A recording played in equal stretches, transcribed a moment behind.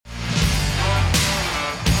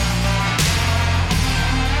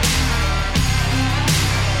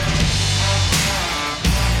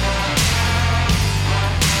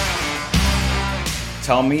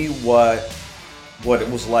tell me what it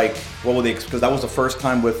was like? What were they? Because that was the first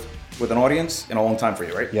time with an audience in a long time for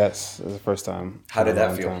you, right? Yes, it was the first time. How did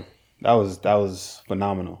that feel? Time. That was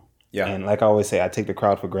phenomenal. Yeah. And like I always say, I take the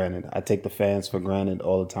crowd for granted. I take the fans for granted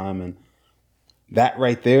all the time. And that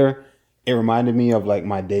right there, it reminded me of like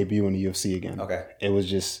my debut in the UFC again. Okay.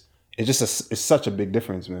 It's such a big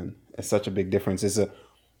difference, man. It's such a big difference. It's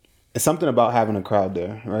something about having a crowd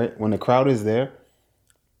there, right? When the crowd is there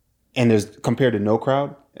and there's compared to no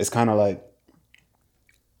crowd, it's kind of like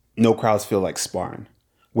no crowds feel like sparring.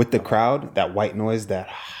 With the crowd, that white noise, right.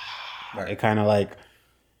 It kind of like,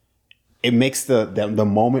 it makes the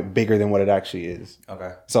moment bigger than what it actually is.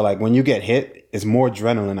 Okay. So like when you get hit, it's more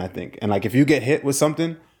adrenaline, I think. And like if you get hit with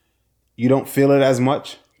something, you don't feel it as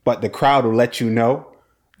much, but the crowd will let you know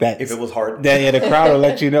that if it was hard. The crowd will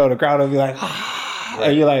let you know. The crowd will be like,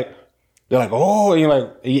 right. And they're like, oh, and you're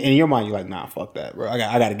like, in your mind, you're like, nah, fuck that, bro. I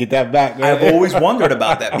got to get that back. I've always wondered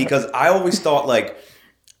about that because I always thought like,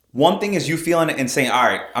 one thing is you feeling it and saying, all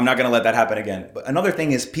right, I'm not going to let that happen again. But another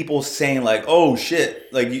thing is people saying like, oh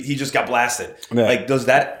shit, like he just got blasted. Yeah. Like, does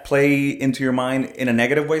that play into your mind in a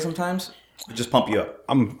negative way sometimes? Or just pump you up?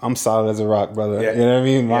 I'm solid as a rock, brother. Yeah. You know what I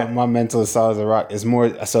mean? My mental is solid as a rock. It's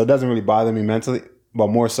more, so it doesn't really bother me mentally, but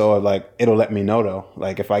more so like, it'll let me know though.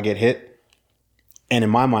 Like if I get hit, and in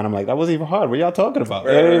my mind, I'm like, that wasn't even hard. What are y'all talking about?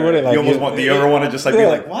 Right. Do you ever want to just like be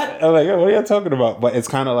like, what? I'm like, what are y'all talking about? But it's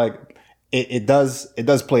kind of like, It does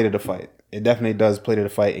play to the fight. It definitely does play to the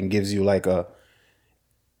fight and gives you like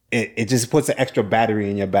it just puts an extra battery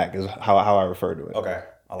in your back is how I refer to it. Okay.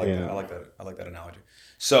 I like that. I like that analogy.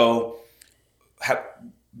 So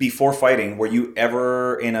before fighting, were you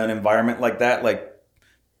ever in an environment like that, like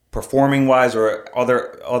performing wise or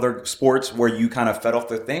other sports where you kind of fed off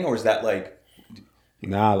the thing, or is that like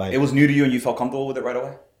nah, like it was new to you and you felt comfortable with it right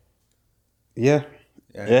away? Yeah.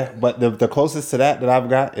 Yeah, but the closest to that I've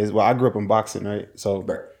got is, well, I grew up in boxing, right? So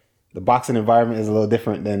right. The boxing environment is a little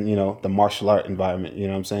different than, the martial art environment, you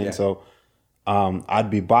know what I'm saying? Yeah. So I'd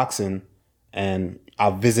be boxing and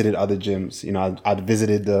I've visited other gyms, I'd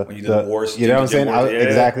visited the wars, you know what I'm saying?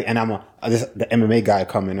 Exactly. And I'm the MMA guy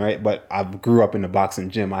coming, right? But I grew up in the boxing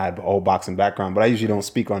gym. I had a whole boxing background, but I usually don't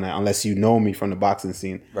speak on that unless you know me from the boxing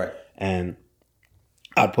scene. Right. And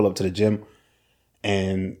I'd pull up to the gym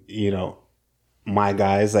and, my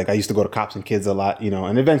guys, like I used to go to Cops and Kids a lot,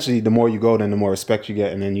 and eventually the more you go, then the more respect you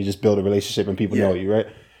get, and then you just build a relationship and people know you, right?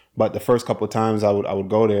 But the first couple of times I would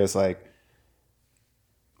go there, it's like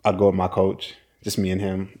I'd go with my coach, just me and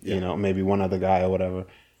him, maybe one other guy or whatever,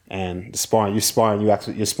 and you're sparring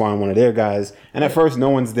one of their guys, and at first no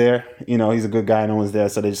one's there, he's a good guy, no one's there,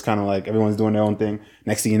 so they just kind of like everyone's doing their own thing.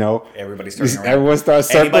 Next thing you know, everybody's turning around. Everyone starts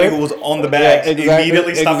circling. Anybody who was on the bag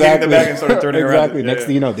immediately stopped hitting the bag and started turning around. Exactly. Next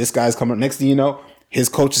thing you know, this guy's coming. Next thing you know, his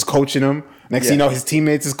coach is coaching him. Next thing you know, his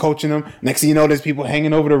teammates is coaching him. Next thing you know, there's people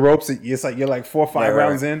hanging over the ropes. It's like you're like 4 or 5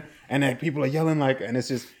 rounds in, and then people are yelling and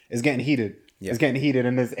it's getting heated. Yeah. It's getting heated,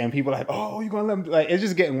 and people are like, oh, you gonna let him? Like it's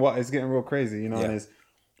just getting It's getting real crazy, And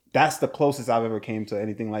that's the closest I've ever came to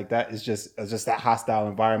anything like that. It's just that hostile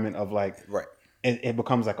environment of like, right. It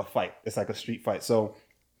becomes like a fight. It's like a street fight. So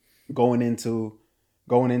going into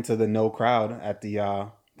the no crowd at the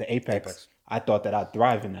Apex, I thought that I'd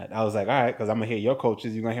thrive in that. I was like, all right, because I'm gonna hear your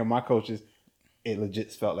coaches, you're gonna hear my coaches. It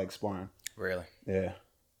legit felt like sparring. Really? Yeah.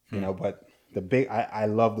 But I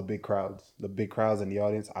love the big crowds. The big crowds in the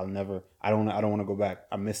audience. I don't want to go back.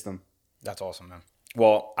 I miss them. That's awesome, man.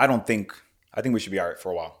 Well, I think we should be all right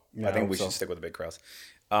for a while. Yeah, I think we should stick with the big crowds.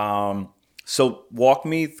 So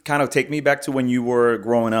take me back to when you were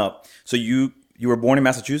growing up. So you were born in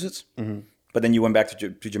Massachusetts, mm-hmm. But then you went back to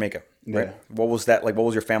Jamaica, right? Yeah. What was that like? What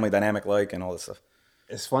was your family dynamic like and all this stuff?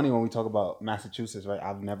 It's funny when we talk about Massachusetts, right?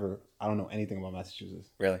 I don't know anything about Massachusetts.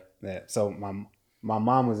 Really? Yeah. So my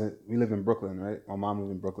mom we lived in Brooklyn, right? My mom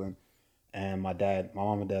lived in Brooklyn, and my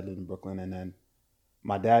mom and dad lived in Brooklyn, and then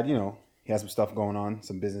my dad, he had some stuff going on,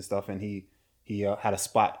 some business stuff, and he had a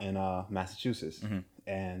spot in Massachusetts, mm-hmm.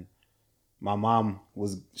 And my mom he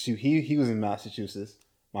was in Massachusetts.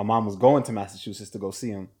 My mom was going to Massachusetts to go see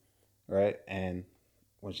him, right? And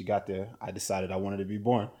when she got there, I decided I wanted to be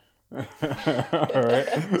born. All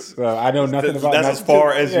right. So I know nothing about that's as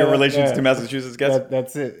far as your relations to Massachusetts gets.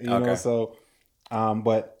 That's it. You know. So,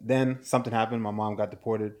 but then something happened. My mom got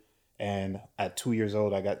deported, and at 2 years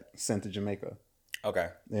old, I got sent to Jamaica. Okay.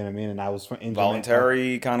 You know what I mean? And I was in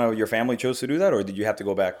voluntary, kind of your family chose to do that, or did you have to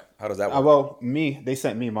go back? How does that work? Well, they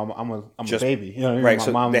sent me. I'm a baby. You know what I mean? Right.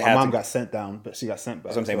 My mom got sent down, but she got sent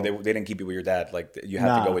back. That's what I'm saying. But they didn't keep you with your dad. Like you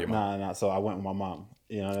had to go with your mom. Nah. So I went with my mom.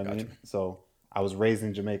 You know what I mean? So I was raised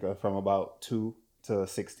in Jamaica from about 2 to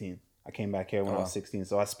 16. I came back here when I was 16.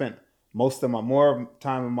 So I spent more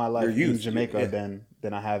time in my life Your in Jamaica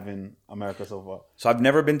than I have in America so far. So I've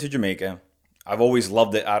never been to Jamaica. I've always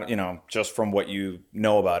loved it, just from what you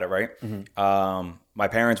know about it, right? Mm-hmm. My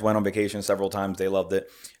parents went on vacation several times. They loved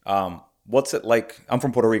it. What's it like? I'm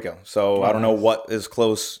from Puerto Rico, so I don't know what is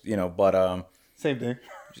close, but same thing.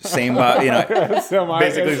 Same,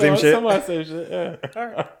 basically same shit. Same shit. Yeah.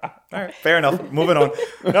 All right. Fair enough. Moving on.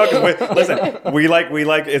 No, because listen, we like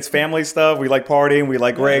it's family stuff. We like partying. We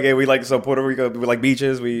like reggae. We like Puerto Rico. We like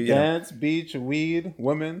beaches. We dance, beach, weed,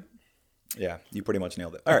 women. Yeah, you pretty much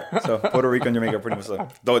nailed it. All right, so Puerto Rico and Jamaica pretty much.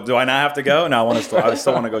 Do I not have to go? No, I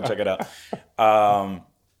still want to go check it out.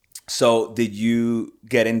 So did you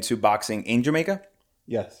get into boxing in Jamaica?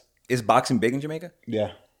 Yes. Is boxing big in Jamaica?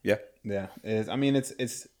 Yeah. Yeah. Yeah.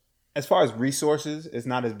 It's as far as resources, it's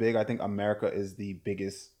not as big. I think America is the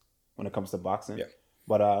biggest when it comes to boxing. Yeah.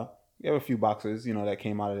 But we have a few boxers, that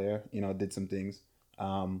came out of there, did some things.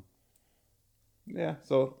 Yeah,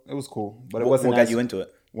 so it was cool. But it wasn't. What got you into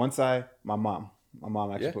it? My mom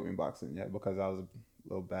actually put me in boxing, because I was a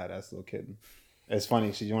little badass little kid. It's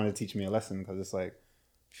funny, she wanted to teach me a lesson because it's like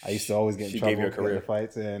I used to always get in trouble for the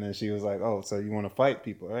fights, and then she was like, "Oh, so you want to fight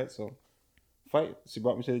people, right? So fight." She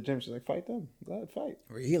brought me to the gym. She's like, "Fight them, go ahead, fight."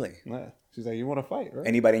 Really? Yeah. She's like, "You want to fight, right?"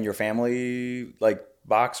 Anybody in your family like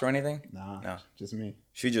box or anything? No, just me.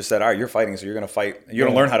 She just said, "All right, you're fighting, so you're gonna fight. You're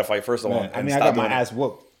gonna learn how to fight first of all." I got my ass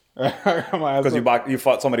whooped. Because you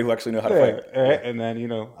fought somebody who actually knew how to fight, right? And then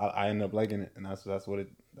I ended up liking it, and that's what it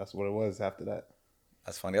was after that.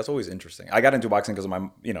 That's funny. That's always interesting. I got into boxing because of my,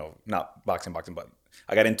 not boxing, but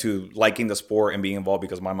I got into liking the sport and being involved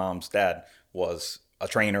because my mom's dad was a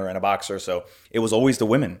trainer and a boxer, so it was always the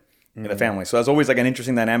women in the family. So that's always like an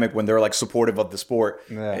interesting dynamic when they're like supportive of the sport,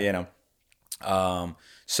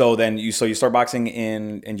 So then you start boxing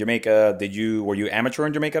in Jamaica. Were you amateur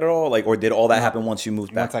in Jamaica at all? Or did all that happen once you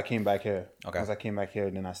moved back? Once I came back here. Okay. Once I came back here,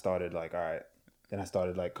 then I started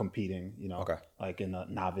competing, like in the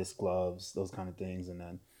novice gloves, those kind of things, and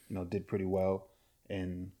then did pretty well.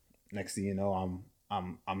 And next thing you know,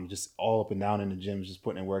 I'm just all up and down in the gym, just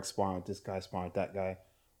putting in work, sparring with this guy, sparring with that guy.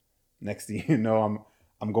 Next thing you know,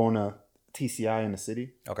 I'm going to TCI in the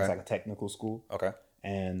city. Okay. It's like a technical school. Okay.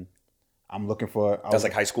 And I'm looking for. That's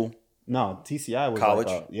like high school? No, TCI was college.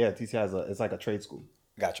 TCI it's like a trade school.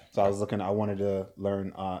 Gotcha. So I wanted to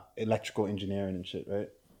learn electrical engineering and shit, right?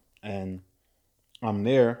 And I'm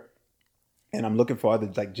there, and I'm looking for other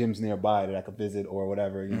like gyms nearby that I could visit or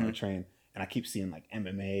whatever, train. And I keep seeing like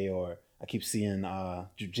MMA, or I keep seeing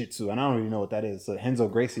jiu-jitsu, and I don't really know what that is. So Renzo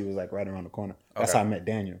Gracie was like right around the corner. That's how I met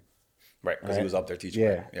Daniel. Right, because he was up there teaching. Yeah.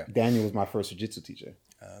 Right? Yeah. Daniel was my first jiu-jitsu teacher.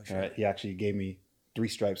 Oh, sure. Right? He actually gave me 3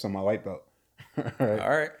 stripes on my white belt. Right. All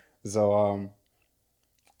right. So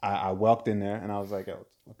I walked in there and I was like, "Yo, what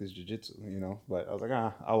the fuck is jiu-jitsu?" But I was like,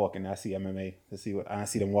 I'll walk in there. I see MMA. I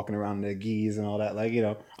see them walking around in their gis and all that. Like,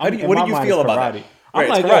 what do you feel about that? I'm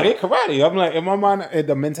like, yo, they karate. I'm like, in my mind,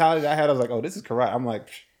 the mentality I had, I was like, oh, this is karate. I'm like,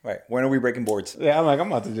 right. When are we breaking boards? Yeah, I'm like,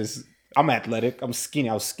 I'm athletic. I'm skinny.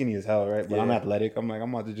 I was skinny as hell, right? But I'm athletic. I'm like,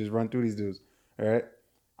 I'm about to just run through these dudes, all right?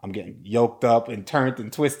 I'm getting yoked up and turned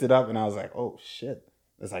and twisted up, and I was like, oh shit.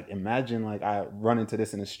 It's like, imagine like I run into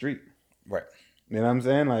this in the street. Right. You know what I'm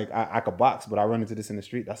saying? Like I could box, but I run into this in the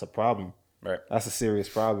street. That's a problem. Right. That's a serious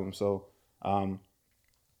problem. So I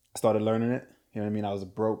started learning it. You know what I mean? I was a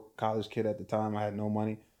broke college kid at the time. I had no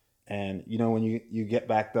money. And when you get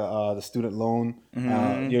back the student loan,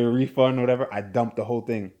 your refund or whatever, I dumped the whole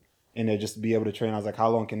thing in there just to be able to train. I was like, how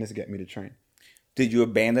long can this get me to train? Did you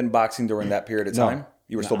abandon boxing during that period of time?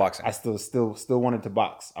 You were still boxing? I still wanted to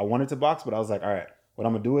box. I wanted to box, but I was like, all right, what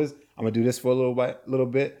I'm gonna do is I'm gonna do this for a little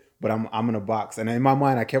bit, but I'm gonna box. And in my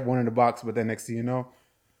mind, I kept wanting to box, but then next thing you know,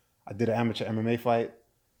 I did an amateur MMA fight,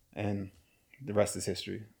 and the rest is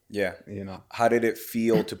history. Yeah. How did it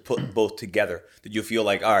feel to put both together? Did you feel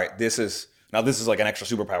like, all right, this is like an extra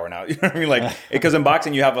superpower now? You know what I mean? Like, because in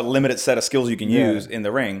boxing, you have a limited set of skills you can use in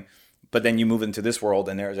the ring, but then you move into this world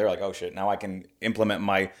and they're like, oh shit, now I can implement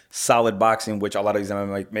my solid boxing, which a lot of these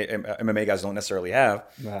MMA guys don't necessarily have.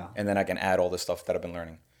 Yeah. And then I can add all this stuff that I've been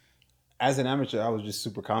learning. As an amateur, I was just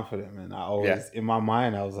super confident, man. I always, in my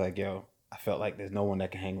mind, I was like, yo, I felt like there's no one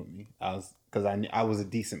that can hang with me. Because I was a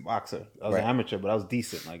decent boxer. I was an amateur, but I was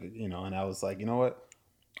decent, and I was like, you know what?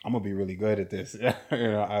 I'm gonna be really good at this.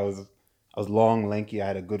 I was long, lanky. I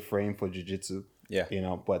had a good frame for jiu-jitsu. Yeah.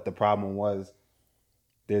 But the problem was,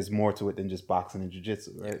 there's more to it than just boxing and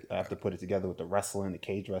jiu-jitsu, right? I have to put it together with the wrestling, the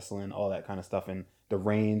cage wrestling, all that kind of stuff, and the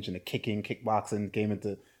range and the kicking, kickboxing came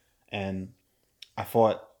into, and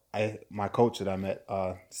my coach that I met,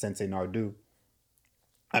 Sensei Nardu,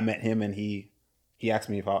 I met him and he he asked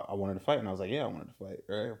me if I wanted to fight, and I was like, yeah, I wanted to fight,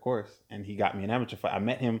 right? Of course. And he got me an amateur fight. I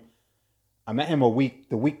met him a week.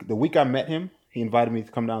 The week I met him, he invited me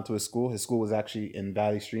to come down to his school. His school was actually in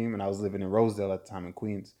Valley Stream, and I was living in Rosedale at the time in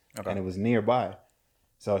Queens, and it was nearby.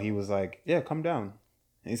 So he was like, yeah, come down.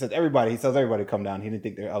 And he tells everybody to come down. He didn't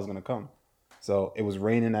think that I was gonna come. So it was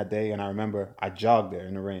raining that day, and I remember I jogged there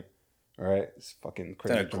in the rain. All right, it's fucking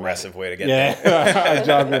crazy. It's an aggressive way to get there. Yeah, I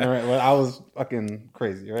jogged in the rain. Well, I was fucking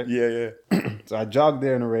crazy, right? Yeah. So I jogged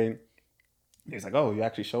there in the rain. He's like, "Oh, you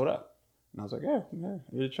actually showed up," and I was like, "Yeah, I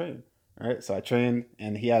really trained." All right, so I trained,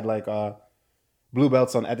 and he had like blue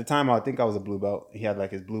belts on. At the time, I think I was a blue belt. He had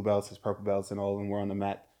like his blue belts, his purple belts, and all of them were on the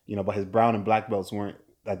mat. You know, but his brown and black belts weren't.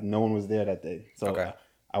 Like no one was there that day. So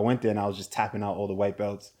I went there and I was just tapping out all the white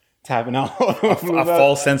belts. Tapping out a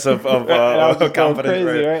false sense of confidence,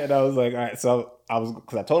 crazy, right? And I was like, all right. So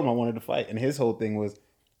because I told him I wanted to fight, and his whole thing was,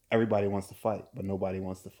 everybody wants to fight, but nobody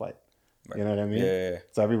wants to fight. Right. You know what I mean? Yeah.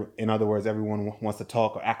 So in other words, everyone wants to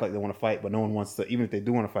talk or act like they want to fight, but no one wants to. Even if they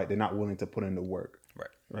do want to fight, they're not willing to put in the work.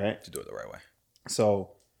 Right. To do it the right way.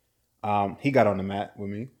 So, he got on the mat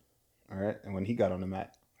with me. All right, and when he got on the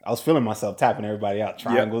mat, I was feeling myself tapping everybody out,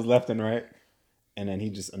 triangles left and right, and then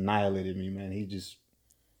he just annihilated me, man. He just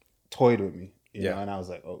toyed with me, you know, and I was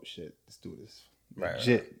like, "Oh shit, this dude is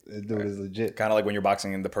legit. This dude is legit." Kind of like when you're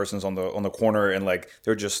boxing and the person's on the corner and like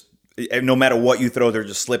they're just, no matter what you throw, they're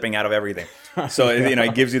just slipping out of everything. So you know,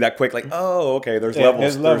 it gives you that quick like, "Oh, okay, there's levels."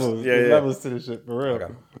 There's levels. There's levels to this shit for real.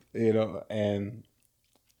 Okay. You know, and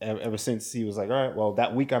ever since he was like, "All right, well,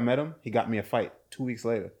 that week I met him, he got me a fight 2 weeks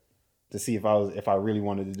later to see if I really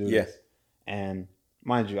wanted to do this." And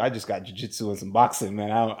mind you, I just got jiu-jitsu and some boxing, man.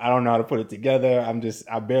 I don't know how to put it together.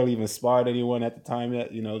 I barely even sparred anyone at the time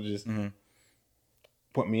yet, you know, just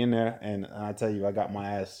put me in there. And I tell you, I got my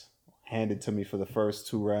ass handed to me for the first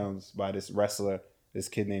 2 rounds by this wrestler, this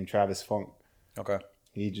kid named Travis Funk. Okay.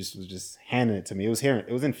 He was just handing it to me. It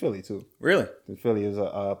was in Philly too. Really? In Philly, it was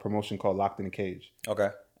a promotion called Locked in the Cage. Okay.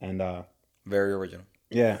 And very original.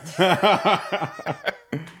 Yeah.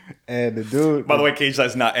 And the dude. By the way, Cage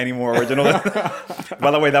Side's not any more original. By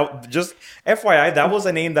the way, that just FYI, that was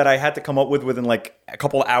a name that I had to come up with within like a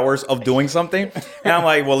couple of hours of doing something. And I'm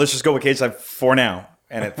like, well, let's just go with Cage Side for now.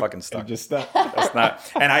 And it fucking stuck. It just stuck. That's not.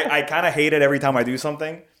 And I kind of hate it every time I do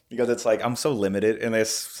something because it's like I'm so limited and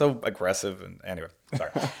it's so aggressive. And anyway,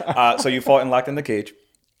 sorry. So you fought and Locked in the Cage.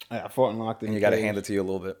 I fought and Locked in the Cage. And you got to hand it to you a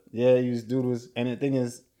little bit. Yeah, dude was, and the thing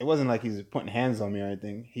is, it wasn't like he was putting hands on me or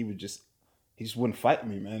anything. He just wouldn't fight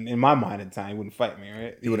me, man. In my mind at the time, he wouldn't fight me,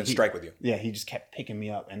 right? He wouldn't strike with you. Yeah, he just kept picking me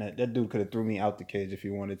up. And that dude could have threw me out the cage if he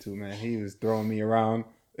wanted to, man. He was throwing me around.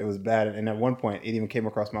 It was bad. And at one point, it even came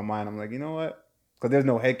across my mind. I'm like, you know what? Because there's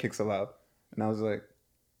no head kicks allowed. And I was like,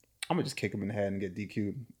 I'm going to just kick him in the head and get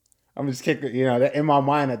DQ'd. I'm just kick, you know, in my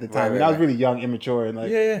mind at the time. And I was really young, immature, and like,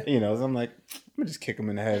 you know, so I'm like, I'm gonna just kick him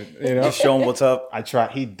in the head, you know. Just show him what's up. I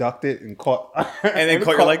tried. He ducked it and caught, and then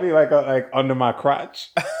caught me like under my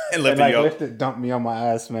crotch and lifted you up. Lifted, dumped me on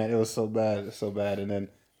my ass, man. It was so bad, And then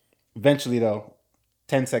eventually, though,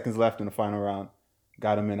 10 seconds left in the final round,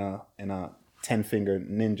 got him in a 10-finger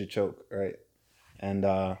ninja choke, right, and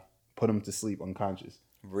put him to sleep unconscious.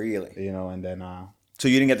 Really, you know, and then. So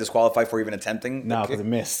you didn't get disqualified for even attempting? No, because it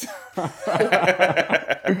missed. And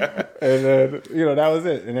then, you know, that was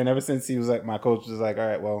it. And then ever since he was like, my coach was like, all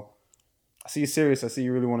right, well, I see you serious. I see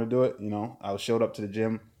you really want to do it. You know, I showed up to the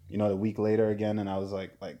gym, you know, the week later again. And I was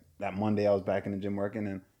like that Monday I was back in the gym working.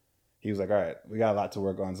 And he was like, all right, we got a lot to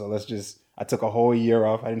work on. So I took a whole year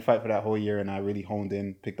off. I didn't fight for that whole year. And I really honed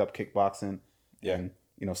in, picked up kickboxing. Yeah. And,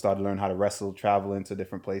 you know, started to learn how to wrestle, travel into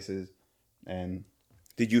different places. And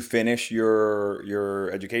did you finish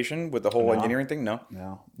your education with the whole engineering thing? No.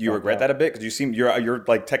 You regret that a bit because you seem you're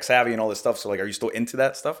like tech savvy and all this stuff. So like, are you still into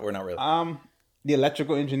that stuff or not really? The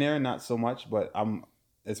electrical engineering, not so much, but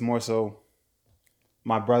it's more so.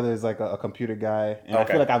 My brother is like a computer guy, and I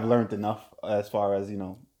feel like I've learned enough as far as, you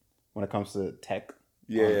know, when it comes to tech.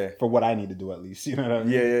 For what I need to do, at least, you know what I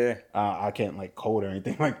mean? Yeah. I can't like code or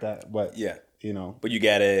anything like that, but you know. But you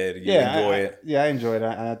get it. You enjoy it. Yeah, I enjoyed it,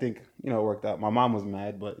 and I think, you know, it worked out. My mom was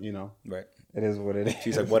mad, but, you know, it is what it is.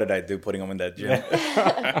 She's like, what did I do putting him in that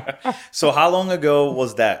gym? So how long ago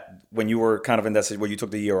was that when you were kind of in that situation where you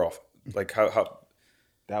took the year off? Like how?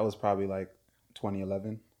 That was probably like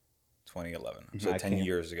 2011. 2011. So 10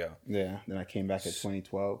 years ago. Yeah. Then I came back at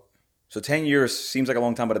 2012. So 10 years seems like a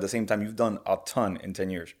long time, but at the same time, you've done a ton in 10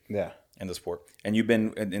 years. Yeah. In the sport. And you've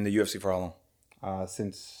been in the UFC for how long?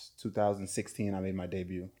 Since 2016, I made my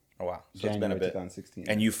debut. Oh, wow. So January it's been a bit. 2016.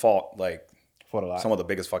 And you fought a lot. Some of the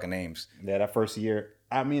biggest fucking names. Yeah, that first year.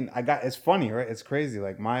 I mean, it's funny, right? It's crazy.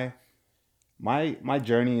 Like my My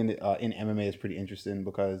journey in MMA is pretty interesting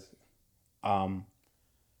because I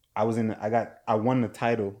won the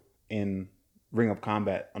title in Ring of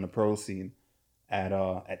Combat on the pro scene at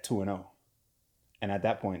 2-0. And at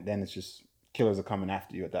that point, then it's just killers are coming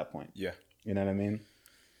after you at that point. Yeah. You know what I mean?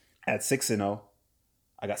 At 6-0,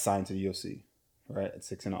 I got signed to the UFC. Right? At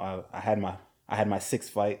 6-0, I had my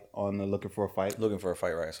sixth fight on the Looking for a Fight. Looking for a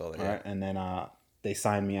Fight, right? I saw that. Yeah. Right? And then they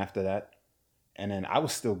signed me after that. And then I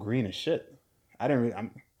was still green as shit. I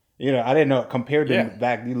didn't know compared to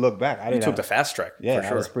back. You look back, You took the fast track. Yeah, for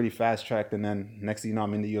sure. I was pretty fast tracked, and then next thing you know,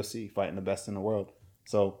 I'm in the UFC fighting the best in the world.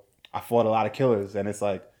 So I fought a lot of killers, and it's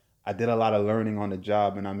like I did a lot of learning on the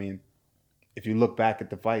job. And I mean, if you look back at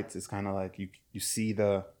the fights, it's kind of like you see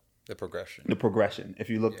the progression. The progression. If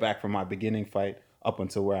you look back from my beginning fight up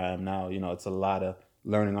until where I am now, it's a lot of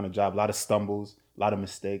learning on the job, a lot of stumbles, a lot of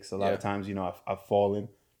mistakes. A lot of times, I've fallen,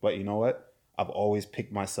 but you know what? I've always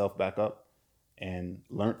picked myself back up and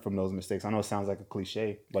learned from those mistakes. I know it sounds like a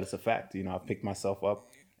cliche, but it's a fact. I've picked myself up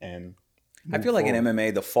and I feel like in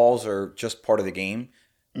MMA, the falls are just part of the game.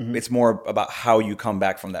 Mm-hmm. It's more about how you come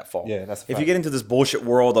back from that fall. Yeah, that's a fact. If you get into this bullshit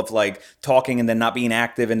world of like talking and then not being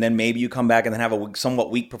active and then maybe you come back and then have a somewhat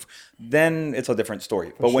weak, then it's a different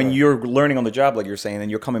story. But when you're learning on the job, like you're saying, and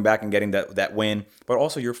you're coming back and getting that win, but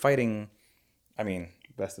also you're fighting, I mean,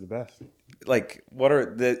 best of the best. Like one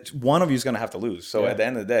of you is going to have to lose. So at the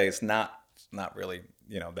end of the day, it's not really,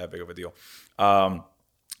 that big of a deal.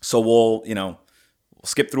 So we'll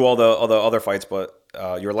skip through all the other fights, but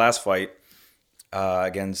your last fight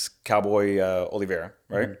against Cowboy Oliveira,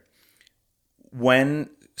 right?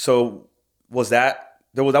 Mm-hmm. Was that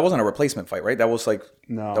wasn't a replacement fight, right? That was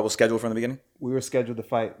no, that was scheduled from the beginning. We were scheduled to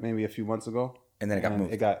fight maybe a few months ago, and then it got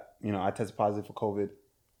moved. It got I tested positive for COVID,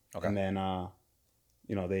 and then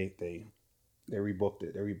they rebooked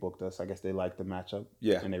it. They rebooked us. I guess they liked the matchup,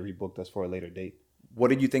 and they rebooked us for a later date. What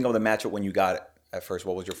did you think of the matchup when you got it at first?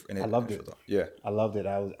 What was your? I loved it. Yeah, I loved it.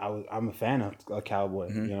 I'm a fan of Cowboy.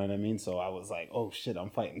 Mm-hmm. You know what I mean? So I was like, oh shit, I'm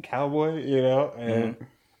fighting Cowboy. And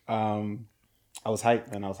I was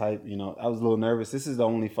hyped, and I was hyped. I was a little nervous. This is the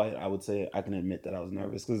only fight I would say I can admit that I was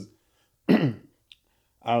nervous because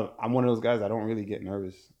I'm one of those guys. I don't really get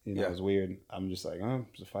nervous. It's weird. I'm just like,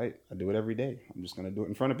 it's a fight. I do it every day. I'm just gonna do it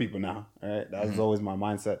in front of people now. All right, that was always my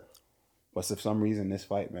mindset. But for some reason, this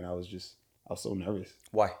fight, man, I was so nervous.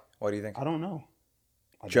 Why? Why do you think? I don't know.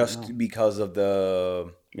 Because of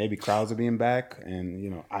the maybe crowds are being back,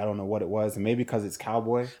 and I don't know what it was, and maybe because it's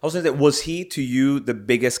Cowboy. I was saying that was he to you the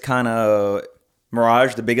biggest kind of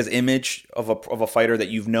mirage, the biggest image of a fighter that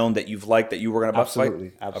you've known, that you've liked, that you were going to fight?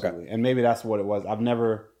 Absolutely. Okay. And maybe that's what it was. I've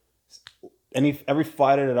never every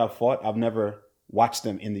fighter that I've fought, I've never watched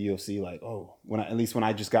them in the UFC. Like, at least when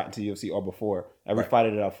I just got into the UFC or before, every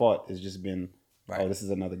fighter that I've fought has just been, this is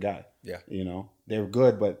another guy. Yeah. They're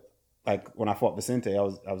good, but like when I fought Vicente, I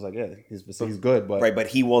was like, yeah, he's good, but right, but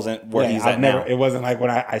he wasn't where he's at now. It wasn't like when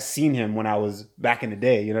I seen him when I was back in the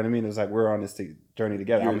day. You know what I mean? It was like we're on this journey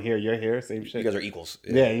together. I'm here, you're here, same shit. You guys are equals.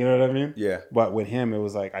 Yeah, you know what I mean? Yeah. But with him, it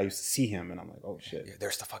was like I used to see him, and I'm like, oh shit,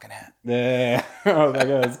 there's the fucking hat. Yeah, I was like,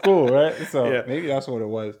 yeah, it's cool, right? So maybe that's what it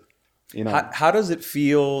was. How does it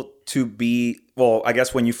feel to be? Well, I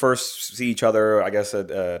guess when you first see each other, I guess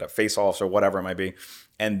at face-offs or whatever it might be.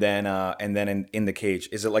 And then in the cage,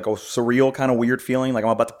 is it like a surreal kind of weird feeling? Like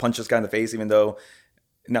I'm about to punch this guy in the face, even though,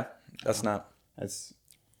 no, that's not. It's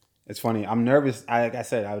funny. I'm nervous. Like I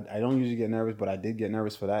said, I don't usually get nervous, but I did get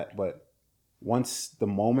nervous for that. But once the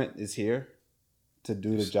moment is here to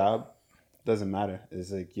do the job, it doesn't matter.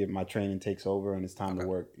 It's like my training takes over and it's time to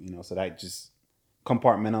work. So that just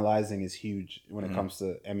compartmentalizing is huge when it comes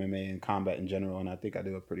to MMA and combat in general. And I think I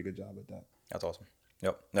do a pretty good job at that. That's awesome.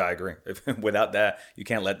 Yep. No, I agree. Without that, you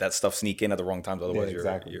can't let that stuff sneak in at the wrong times. Otherwise,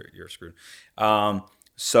 you're screwed.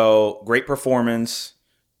 So great performance.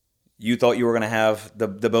 You thought you were going to have the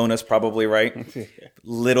bonus, probably, right?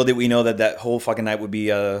 Little did we know that whole fucking night would be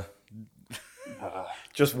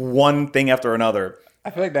just one thing after another. I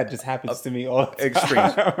feel like that just happens to me all the time. Extreme.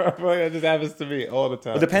 I feel like that just happens to me all the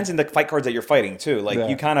time. It depends on the fight cards that you're fighting, too. Like,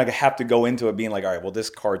 you kind of have to go into it being like, all right, well, this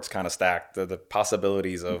card's kind of stacked. The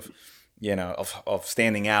possibilities of... of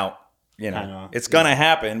standing out, it's gonna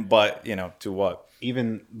happen, but to what?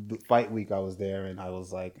 Even the fight week I was there, and I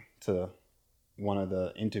was like to one of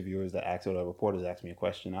the interviewers that asked, or the reporters asked me a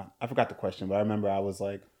question. I forgot the question, but I remember I was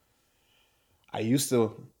like, I used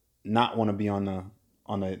to not want to be on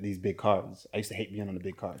these big cards. I used to hate being on the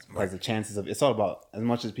big cards because the chances of it's all about, as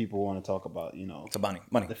much as people want to talk about, it's about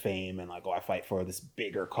money, the fame, and like, I fight for this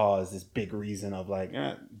bigger cause, this big reason of like,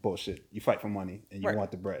 bullshit. You fight for money and you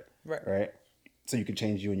want the bread, right? So you can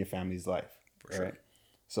change you and your family's life, right?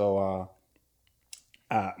 So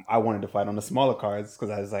I wanted to fight on the smaller cards because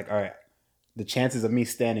I was like, all right, the chances of me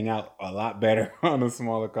standing out are a lot better on the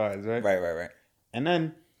smaller cards, right? Right. And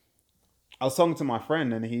then I was talking to my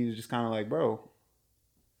friend, and he was just kind of like, bro,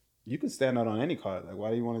 you can stand out on any card. Like,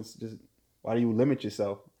 why do you limit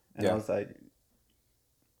yourself? And I was like,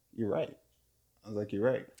 you're right. I was like, you're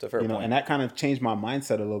right. It's a fair point. And that kind of changed my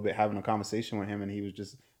mindset a little bit, having a conversation with him. And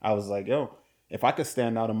I was like, yo, if I could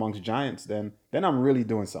stand out amongst giants, then I'm really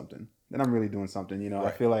doing something.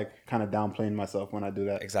 I feel like kind of downplaying myself when I do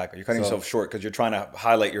that. Exactly. You're cutting yourself short because you're trying to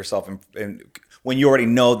highlight yourself and when you already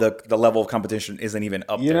know the level of competition isn't even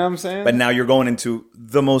up there. You know what I'm saying? But now you're going into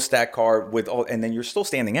the most stacked card and then you're still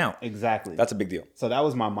standing out. Exactly. That's a big deal. So that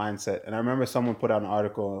was my mindset. And I remember someone put out an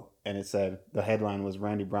article and it said, the headline was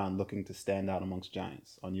Randy Brown looking to stand out amongst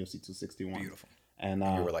giants on UFC 261. Beautiful. And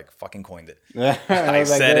you were like, fucking coined it. I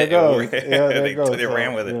said it. They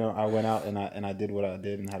ran with it. I went out and I did what I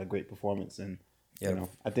did and had a great performance. And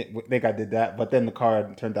I think I did that. But then the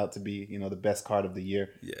card turned out to be, the best card of the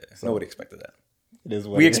year. Yeah, so nobody expected that. It is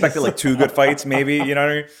what we expected like 2 good fights, maybe. You know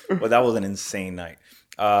what I mean? But that was an insane night.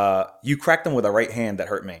 You cracked him with a right hand that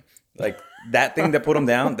hurt me. Like that thing that put him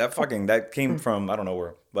down. That came from I don't know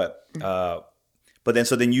where. But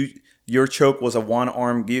then your choke was a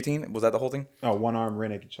 1-arm guillotine. Was that the whole thing? Oh, 1-arm rear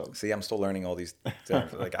naked choke. See, I'm still learning all these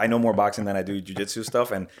things. Like I know more boxing than I do jiu-jitsu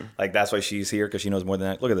stuff, and like that's why she's here because she knows more than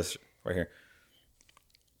that. Look at this right here.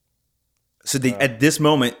 So at this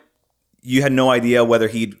moment, you had no idea whether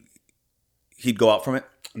he'd go out from it?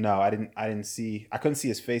 No, I didn't see. I couldn't see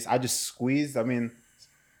his face. I just squeezed. I mean,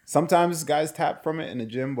 sometimes guys tap from it in the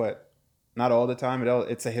gym, but not all the time.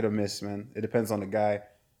 It's a hit or miss, man. It depends on the guy.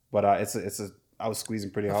 But I was squeezing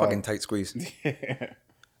pretty hard. Fucking tight squeeze. Yeah.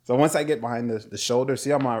 So once I get behind the shoulder, see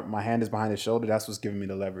how my hand is behind the shoulder? That's what's giving me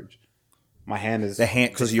the leverage. My hand is... The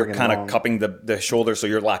hand, because you're kind of cupping the shoulder, so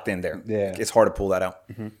you're locked in there. Yeah. It's hard to pull that out.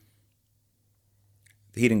 Mm-hmm.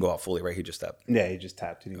 He didn't go out fully, right? He just tapped. Yeah, he just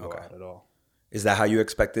tapped. He didn't go out at all. Is that how you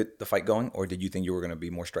expected the fight going, or did you think you were going to be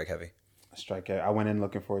more strike heavy? I went in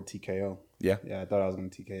looking for a TKO. Yeah? Yeah, I thought I was going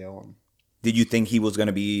to TKO him. Did you think that you were going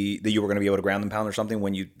to be able to ground and pound or something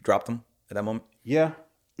when you dropped him at that moment? Yeah.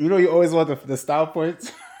 You always want the style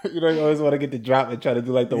points. You always want to get the drop and try to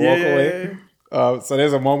do like the walk away. So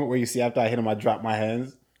there's a moment where you see after I hit him, I drop my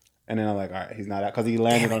hands. And then I'm like, all right, he's not out. Because he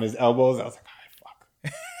landed on his elbows. I was like, all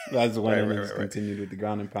right, fuck. That's when he continued with the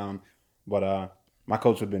ground and pound. But my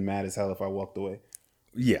coach would have been mad as hell if I walked away.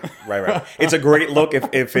 Yeah, right. It's a great look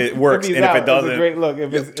if it works, and if it doesn't, it's a great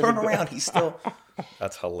look. Turn around, he's still.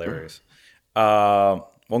 That's hilarious.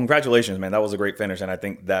 Well, congratulations, man. That was a great finish, and I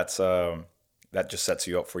think that just sets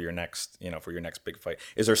you up for your next, big fight.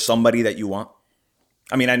 Is there somebody that you want?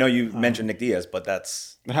 I mean, I know you mentioned Nick Diaz, but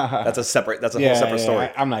that's a whole separate story.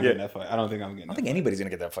 I'm not getting that fight. I don't think I'm getting. I don't think anybody's gonna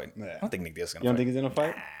get that fight. Yeah. I don't think Nick Diaz is gonna. You don't think he's gonna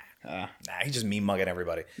fight? Nah, he's just mean mugging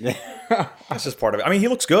everybody. That's just part of it. I mean, he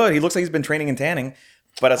looks good. He looks like he's been training and tanning.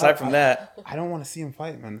 But aside from that, I don't want to see him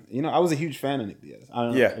fight, man. I was a huge fan of Nick Diaz. I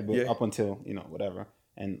don't know, up until whatever.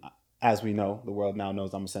 And as we know, the world now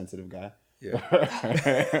knows I'm a sensitive guy. Yeah.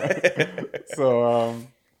 So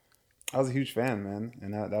I was a huge fan, man,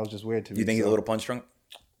 and that was just weird to me. You think he's a little punch drunk?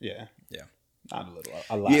 Yeah. Yeah. Not a little,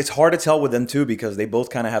 a lot. Yeah, it's hard to tell with them too because they both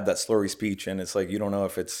kind of have that slurry speech, and it's like you don't know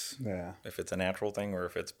if it's a natural thing or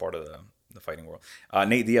if it's part of the fighting world.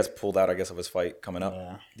 Nate Diaz pulled out, I guess, of his fight coming up.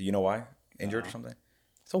 Yeah. Do you know why? Injured or something?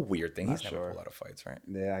 It's a weird thing. He's never pulled out of fights, right?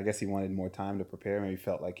 Yeah, I guess he wanted more time to prepare. Maybe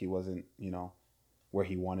felt like he wasn't, where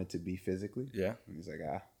he wanted to be physically. Yeah. And he's like,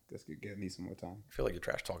 guess need some more time. I feel like you're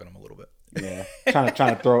trash talking him a little bit. Yeah.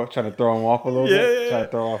 trying to throw him off a little bit. Trying to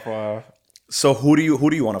throw off. So who do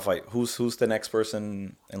you want to fight? Who's the next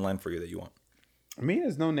person in line for you that you want? I mean,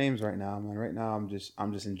 there's no names right now, man. Right now, I'm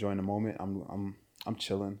just enjoying the moment. I'm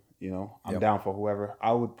chilling. I'm down for whoever.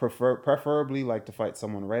 I would preferably like to fight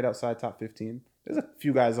someone right outside top 15. There's a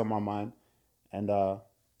few guys on my mind, and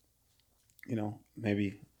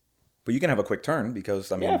maybe. But you can have a quick turn because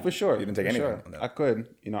for sure. You didn't take anything on that. I could.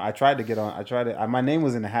 I tried to get on. My name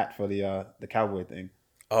was in the hat for the cowboy thing.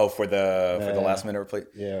 Oh, for the last minute replay.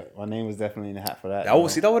 Yeah, my name was definitely in the hat for that.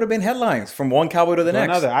 That would have been headlines from one cowboy to the next.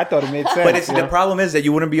 Another. I thought it made sense. But the problem is that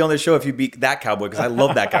you wouldn't be on the show if you beat that cowboy because I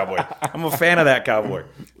love that cowboy. I'm a fan of that cowboy.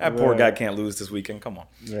 That poor guy can't lose this weekend. Come on.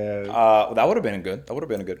 Yeah. That would have been good.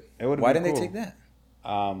 Why didn't they take that?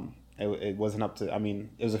 It wasn't up to. I mean,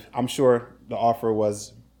 I'm sure the offer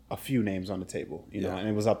was a few names on the table, and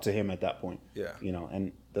it was up to him at that point. Yeah.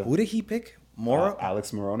 And who did he pick? Moro?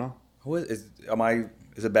 Alex Morono. Who is?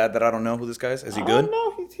 Is it bad that I don't know who this guy is? Is he good?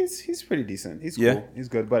 No, he's pretty decent. He's cool. Yeah. He's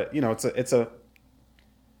good, but it's a.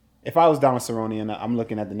 If I was Donald Cerrone and I'm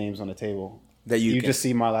looking at the names on the table, that you just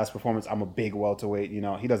see my last performance. I'm a big welterweight. You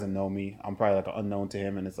know, he doesn't know me. I'm probably like an unknown to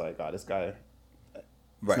him, and it's like, oh, this guy.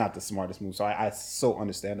 It's not the smartest move. So it's so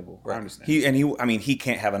understandable. Right. I understand. He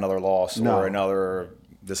can't have another loss or another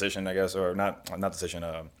decision, I guess, or not decision.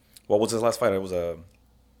 What was his last fight? It was a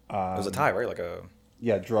tie, right? Like a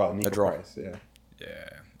draw. Nico Price.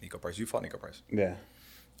 Nico Price. You fought Nico Price. Yeah.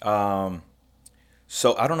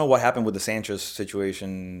 So I don't know what happened with the Sanchez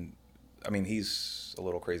situation. I mean, he's a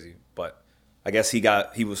little crazy, but I guess he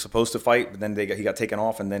was supposed to fight, but then he got taken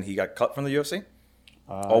off, and then he got cut from the UFC.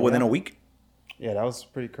 All within a week. Yeah, that was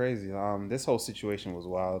pretty crazy. This whole situation was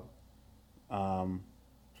wild. I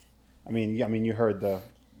mean, you heard the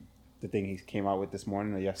thing he came out with this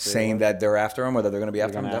morning or yesterday, saying that they're after him, or that they're going to be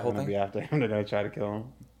after him. That whole thing. Be after him. They're going to try to kill him.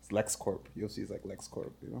 It's LexCorp. UFC is like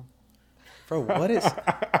LexCorp, you know. Bro, what is?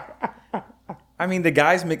 I mean, the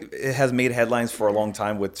guys has made headlines for a long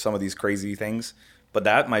time with some of these crazy things, but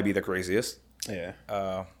that might be the craziest.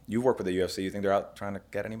 Yeah. You work with the UFC. You think they're out trying to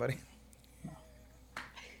get anybody?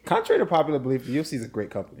 Contrary to popular belief, the UFC is a great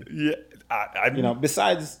company. Yeah,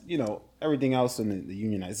 besides everything else and the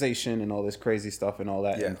unionization and all this crazy stuff and all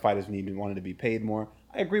that, and fighters wanted to be paid more.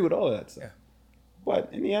 I agree with all of that stuff. Yeah. But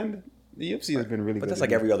in the end, the UFC has been really good. But that's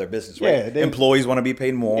like every other business, right? Yeah, employees want to be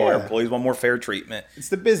paid more. Yeah. Employees want more fair treatment. It's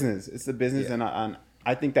the business. And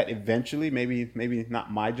I think that eventually, maybe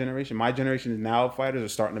not my generation. My generation is now fighters are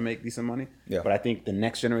starting to make decent money. Yeah. But I think the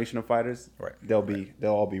next generation of fighters, they'll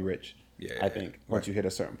all be rich. Yeah, I think once you hit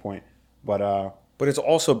a certain point, but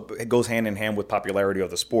it goes hand in hand with popularity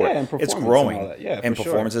of the sport. Yeah, and it's growing, and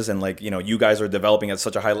performances, and you guys are developing at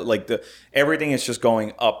such a high everything is just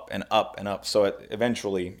going up and up and up. So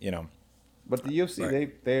eventually, But the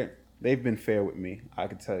UFC, they've been fair with me. I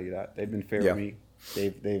can tell you that they've been fair with me.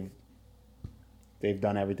 They've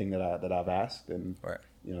done everything that I've asked, and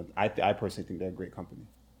I personally think they're a great company.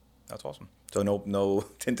 That's awesome. So no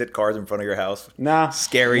tinted cars in front of your house,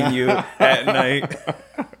 scaring you at night.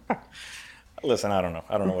 Listen, I don't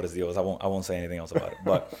know what his deal is. I won't say anything else about it.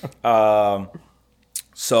 But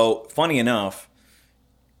so funny enough,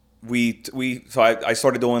 I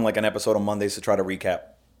started doing like an episode on Mondays to try to recap,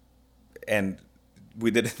 and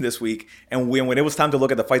we did it this week. And when it was time to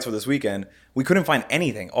look at the fights for this weekend, we couldn't find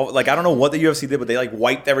anything. I don't know what the UFC did, but they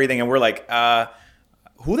wiped everything, and we're like,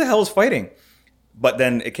 who the hell is fighting? But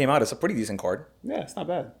then it came out. It's a pretty decent card. Yeah, it's not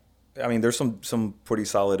bad. I mean, there's some pretty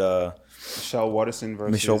solid. Michelle Waterson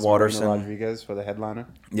versus Marina Rodriguez for the headliner.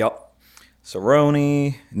 Yep.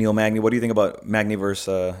 Cerrone, Neil Magny. What do you think about Magny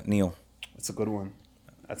versus Neil? It's a good one.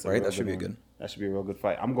 That should be good. That should be a real good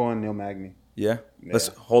fight. I'm going Neil Magny. Yeah. Let's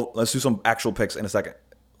do some actual picks in a second.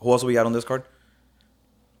 Who else do we got on this card?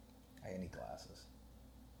 I need glasses.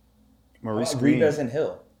 Maurice Green. Ribas and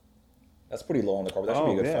Hill. That's pretty low on the card. That should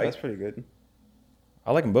be a good fight. That's pretty good.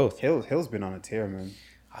 I like them both. Hill's been on a tear, man.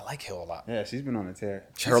 I like Hill a lot. Yeah, she's been on a tear.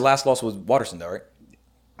 Her last loss was Waterson, though, right?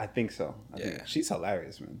 I think so. I think she's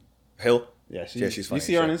hilarious, man. Hill? Yeah, she's funny. You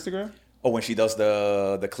see her on Instagram? Oh, when she does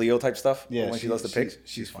the Clio type stuff? Yeah. When she does the pics?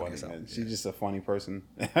 She's funny, man. She's just a funny person.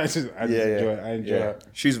 I enjoy her.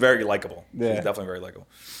 She's very likable. Yeah. She's definitely very likable.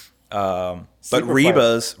 But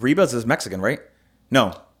Ribas is Mexican, right?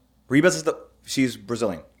 No. Ribas she's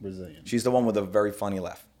Brazilian. She's the one with a very funny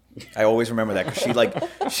laugh. I always remember that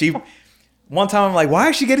because she one time I'm like, why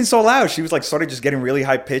is she getting so loud? She was started just getting really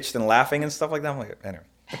high pitched and laughing and stuff like that. I'm like, anyway,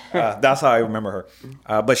 that's how I remember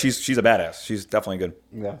her. But she's a badass. She's definitely good.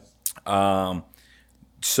 Yeah.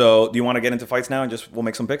 So do you want to get into fights now and we'll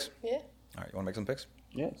make some picks? Yeah. All right, you want to make some picks?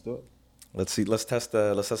 Yeah, let's do it. Let's see. Let's test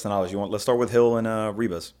the knowledge. Let's start with Hill and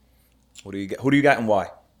Ribas. Who do you got and why?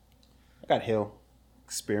 I got Hill.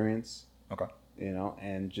 Experience. Okay.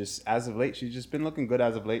 And just as of late, she's just been looking good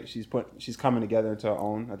as of late. She's coming together into her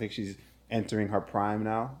own. I think she's entering her prime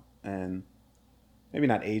now, and maybe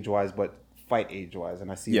not age-wise, but fight age-wise.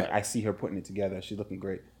 And I see her putting it together. She's looking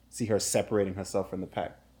great. See her separating herself from the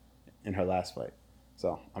pack in her last fight.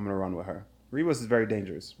 So I'm gonna run with her. Ribas is very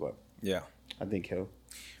dangerous, but I think Hill.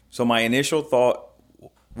 So my initial thought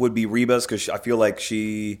would be Ribas because I feel like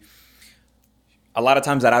a lot of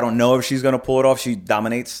times that I don't know if she's going to pull it off, she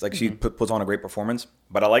dominates. She puts on a great performance.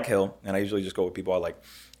 But I like Hill, and I usually just go with people I like.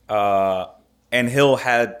 And Hill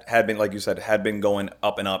had been, like you said, had been going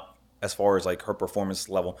up and up as far as her performance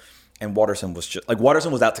level. And Waterson was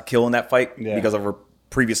Waterson was out to kill in that fight because of her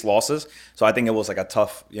previous losses. So I think it was a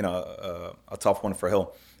tough, a tough one for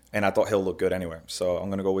Hill. And I thought Hill looked good anyway. So I'm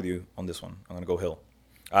going to go with you on this one. I'm going to go Hill.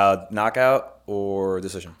 Knockout or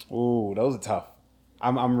decision? Ooh, those are tough.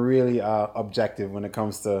 I'm really objective when it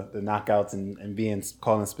comes to the knockouts and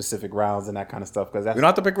calling specific rounds and that kind of stuff. Because we don't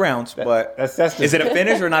have to pick rounds, but that's just, is it a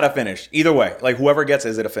finish or not a finish? Either way, whoever gets it,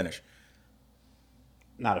 is it a finish?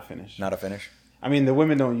 Not a finish. Not a finish. I mean, the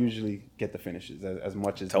women don't usually get the finishes as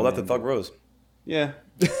much as. Tell that to Thug Rose. Yeah.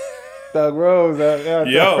 Thug Rose. Yeah,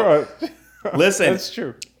 Yo. Rose. Listen. That's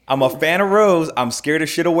true. I'm a fan of Rose. I'm scared of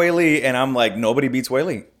shit of Wei Li, and I'm like, nobody beats Wei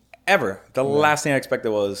Li. Ever. The last thing I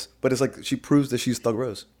expected was, but it's like she proves that she's Thug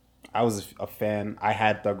Rose. I was a fan. I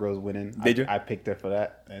had Thug Rose winning. Did you? I picked her for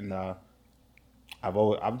that, and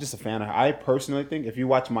I'm just a fan of her. I personally think if you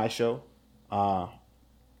watch my show, on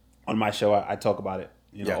my show I talk about it,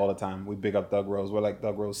 all the time. We big up Thug Rose. We're like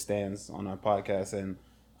Thug Rose stands on our podcast, and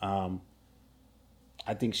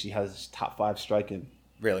I think she has top 5 striking.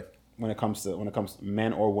 Really? When it comes to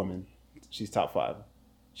men or women, she's top 5.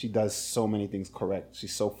 She does so many things correct.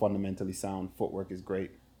 She's so fundamentally sound. Footwork is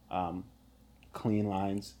great. Clean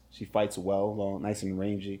lines. She fights well, nice and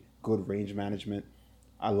rangy. Good range management.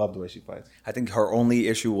 I love the way she fights. I think her only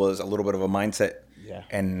issue was a little bit of a mindset. Yeah.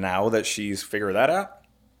 And now that she's figured that out,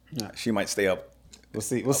 she might stay up. We'll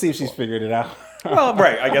see. We'll see if she's figured it out. Well,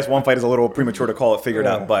 right. I guess one fight is a little premature to call it figured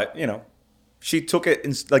out, but she took it,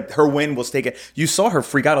 like her win was taken. You saw her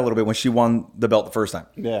freak out a little bit when she won the belt the first time.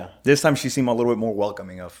 Yeah. This time she seemed a little bit more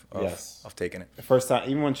welcoming of taking it. The first time,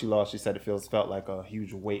 even when she lost, she said it felt like a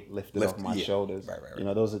huge weight lifted off my shoulders.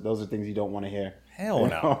 Right. Those are things you don't want to hear. Hell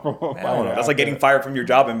no. Hell no. That's like getting fired from your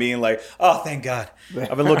job and being like, oh, thank God.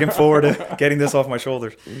 I've been looking forward to getting this off my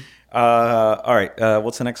shoulders. All right.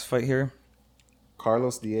 What's the next fight here?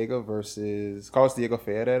 Carlos Diego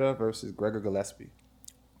Ferreira versus Gregor Gillespie.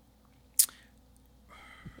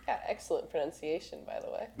 Yeah, excellent pronunciation, by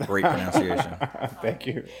the way. Great pronunciation. Thank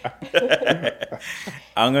you.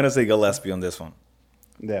 I'm going to say Gillespie on this one.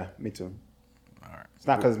 Yeah, me too. All right. It's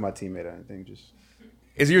not because it's my teammate or anything. Just.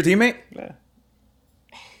 Is he your teammate? Yeah.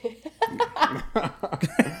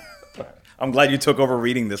 I'm glad you took over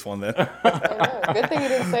reading this one then. I know. Good thing you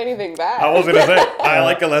didn't say anything bad. I was going to say, I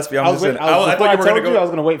like Gillespie. I thought you were going to go. I was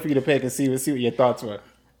going to wait for you to pick and see what your thoughts were.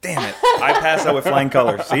 Damn it. I passed that with flying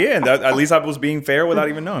colors. See, and at least I was being fair without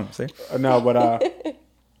even knowing. See? No, but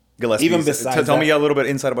Gillespie. Even besides tell me a little bit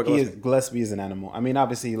inside about Gillespie. Gillespie is an animal. I mean,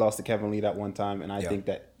 obviously he lost to Kevin Lee that one time, and I think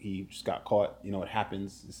that he just got caught. It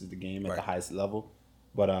happens. This is the game at the highest level.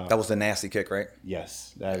 But that was the nasty kick, right?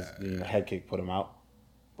 Yes, the head kick put him out.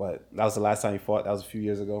 But that was the last time he fought. That was a few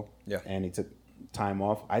years ago. Yeah, and he took time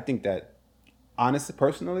off. I think that, honestly,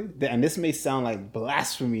 personally, and this may sound like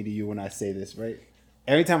blasphemy to you when I say this, right?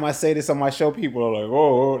 Every time I say this on my show, people are like,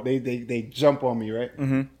 "Oh!" They jump on me, right?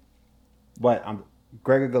 Mm-hmm. But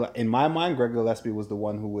in my mind, Gregor Gillespie was the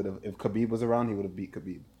one who would have, if Khabib was around, he would have beat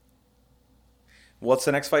Khabib. What's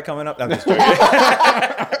the next fight coming up? I'm just joking.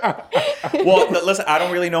 Well, listen, I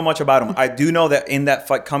don't really know much about him. I do know that in that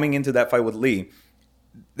fight, coming into that fight with Lee,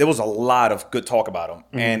 there was a lot of good talk about him,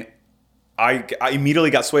 and I immediately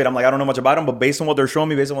got swayed. I'm like, I don't know much about him, but based on what they're showing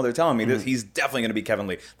me, based on what they're telling me, he's definitely going to be Kevin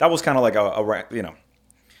Lee. That was kind of like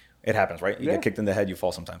it happens, right? You get kicked in the head, you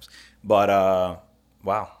fall sometimes. But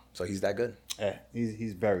wow, so he's that good. Yeah,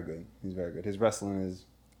 he's very good. He's very good. His wrestling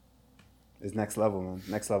is next level, man.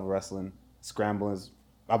 Next level wrestling. Scrambling is.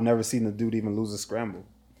 I've never seen the dude even lose a scramble.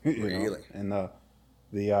 Really? And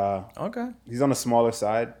okay, he's on the smaller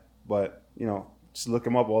side, but just look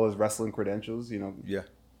him up. All his wrestling credentials, Yeah.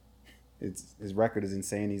 His record is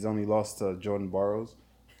insane. He's only lost to Jordan Burroughs.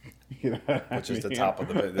 Which is the top of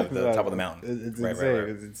the top of the mountain. It's insane. Right.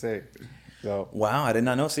 It's insane. So wow, I did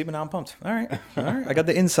not know. See, but now I'm pumped. All right. I got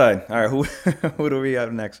the inside. All right, who do we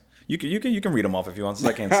have next? You can read them off if you want, since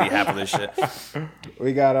I can't see half of this shit.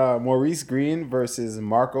 We got Maurice Green versus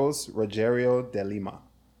Marcos Rogerio de Lima.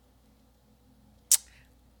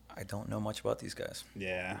 I don't know much about these guys.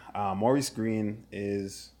 Yeah, Maurice Green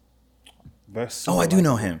is. I do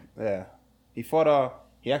know him. Yeah, he fought.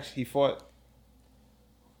 He fought.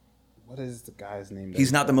 What is the guy's name?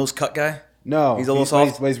 He's not the most cut guy. No, he's a little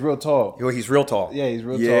soft. But he's real tall. He's real tall. Yeah, he's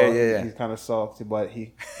real tall. Yeah. He's kind of soft, but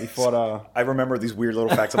he fought. I remember these weird little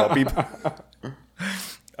facts about people.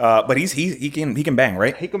 But he can bang,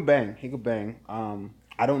 right? He can bang.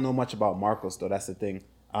 I don't know much about Marcos though. That's the thing.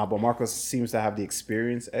 But Marcos seems to have the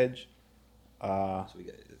experience edge.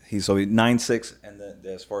 He's 9-6, and then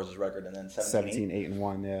as far as his record, and then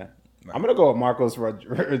 17-8-1. Yeah, right. I'm gonna go with Marcos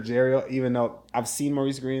Rogerio, even though I've seen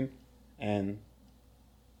Maurice Green, and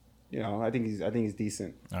I think he's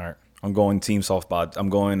decent. All right, I'm going team soft bod. I'm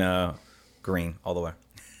going Green all the way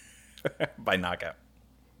by knockout.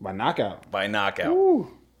 By knockout.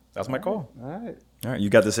 Ooh. That's my call. All right. You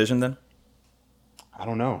got decision then? I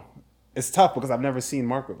don't know. It's tough because I've never seen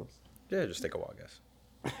Marcos. Yeah, just take a while, I guess.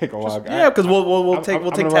 Yeah, because we'll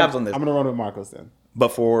take tabs on this. I'm gonna run with Marcos then. But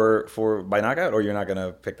for by knockout, or you're not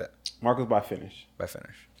gonna pick that? Marcos by finish. By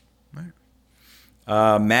finish. All right.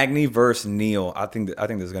 Magny versus Neal. I think this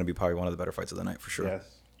is going to be probably one of the better fights of the night for sure. Yes.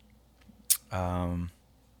 Man,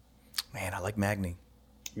 I like Magny.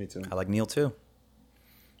 Me too. I like Neal too.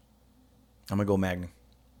 I'm going to go Magny.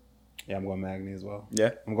 Yeah, I'm going Magny as well. Yeah?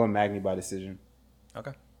 I'm going Magny by decision.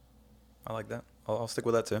 Okay. I like that. I'll stick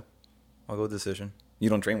with that too. I'll go with decision. You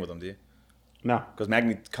don't train with him, do you? No. Because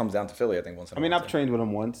Magny comes down to Philly, I think, once in a while. I've trained with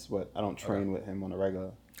him once, but I don't train with him on a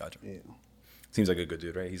regular. Gotcha. Yeah. Seems like a good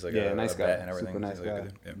dude, right? He's like a nice guy. vet and everything. Super nice Seems like guy. a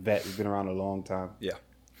good dude. Yeah. Vet. He's been around a long time. Yeah.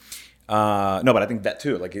 No, but I think vet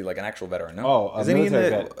too. Like he's like an actual veteran. No? Oh, isn't he in the?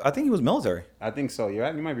 vet. I think he was military. I think so. You're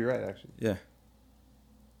right. You might be right, actually. Yeah.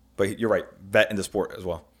 But you're right. Vet in the sport as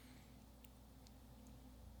well.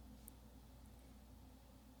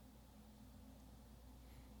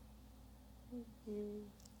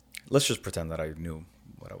 Let's just pretend that I knew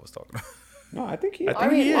what I was talking about. No, I think he. I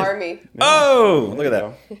think he is. Army. Yeah. Oh, There look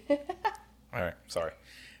at you that. All right, sorry.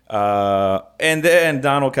 And then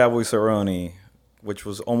Donald Cowboy Cerrone, which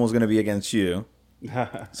was almost going to be against you. go.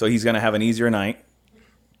 So he's going to have an easier night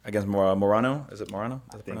against Morano. Is it Morano?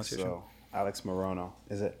 I think so. Alex Morono.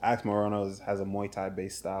 Alex Morono has a Muay Thai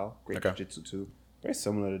based style. Great Okay. jiu-jitsu too. Very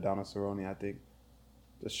similar to Donald Cerrone, I think.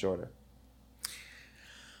 Just shorter.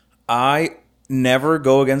 I never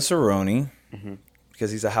go against Cerrone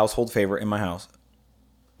because he's a household favorite in my house.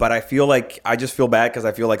 But I just feel bad because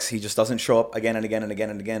I feel like he just doesn't show up again and again and again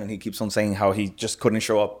and again. And he keeps on saying how he just couldn't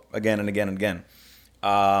show up again and again and again.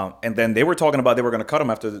 And then they were talking about they were going to cut him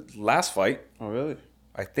after the last fight. Oh, really?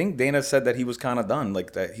 I think Dana said that he was kind of done,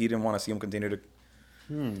 like that he didn't want to see him continue to.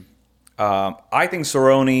 I think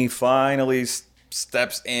Cerrone finally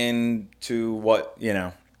steps into what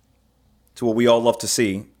to what we all love to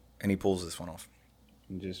see, and he pulls this one off.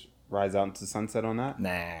 And just rides out into the sunset on that?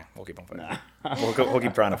 Nah, we'll keep on fighting. We'll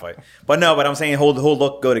keep trying to fight. But I'm saying he'll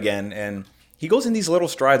look good again, and he goes in these little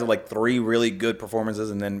strides of like 3 really good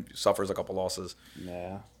performances, and then suffers a couple losses.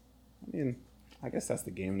 Yeah. I mean, I guess that's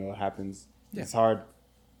the game though. It happens. Yeah. It's hard.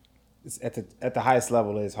 It's at the highest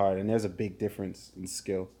level it is hard, and there's a big difference in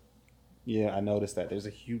skill. Yeah, I noticed that there's a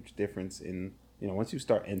huge difference in once you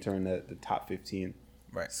start entering the top 15,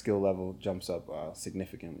 Right. skill level jumps up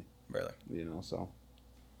significantly. Really. So we'll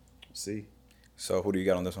see. So who do you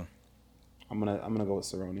got on this one? I'm gonna go with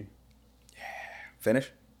Cerrone.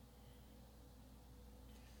 Finish?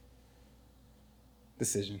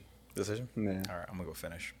 Decision. Decision? Yeah. All right, I'm gonna go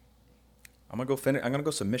finish. I'm gonna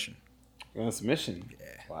go submission. You're on submission. Yeah.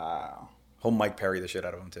 Wow. Whole Mike Perry the shit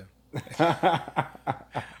out of him too. Did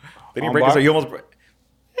he On break his? bar? You almost.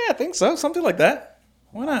 Yeah, I think so. Something like that.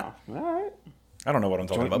 Why not? All right. I don't know what I'm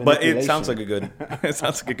talking Joint about, but it manipulation. sounds like a good. It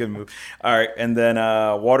sounds like a good move. All right, and then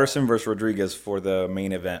Waterson versus Rodriguez for the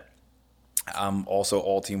main event. I'm also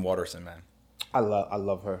all team Waterson, man. I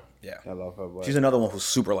love her. Yeah. I love her. But She's another one who's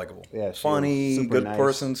super likable. Yeah, she funny, is super good nice.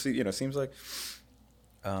 person. Seems like.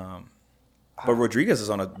 But Rodriguez is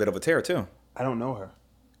on a bit of a tear too. I don't know her.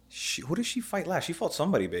 Who did she fight last? She fought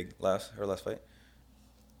somebody big her last fight.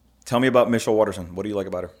 Tell me about Michelle Waterson. What do you like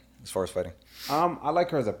about her as far as fighting? I like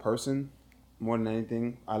her as a person more than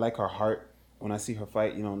anything. I like her heart. When I see her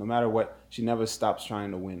fight, no matter what, she never stops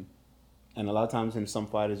trying to win. And a lot of times in some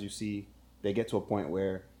fighters, you see they get to a point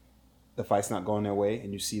where the fight's not going their way,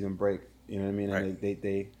 and you see them break. You know what I mean? And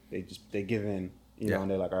Right. they give in. Yeah.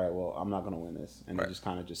 And they're like, all right, well, I'm not gonna win this, and Right. they just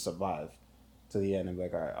kind of just survive to the end and be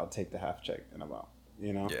like, all right, I'll take the half check and I'm out.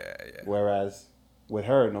 Yeah. Whereas with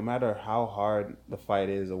her, no matter how hard the fight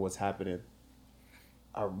is or what's happening,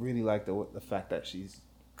 I really like the fact that she's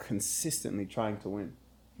consistently trying to win.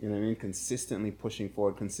 You know what I mean? Consistently pushing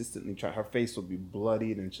forward, consistently trying. Her face will be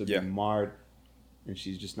bloodied and she'll Yeah. be marred, and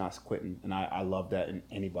she's just not quitting. And I love that in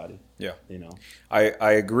anybody. Yeah. I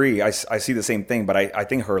I agree. I see the same thing, but I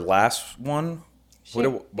think her last one,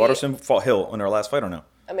 Waterson fought Hill in her last fight or no?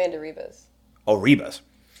 Amanda Ribas. Oh, Ribas.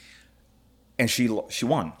 And she won. She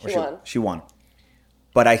won. She won.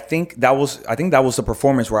 But I think that was the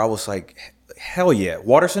performance where I was like, hell yeah.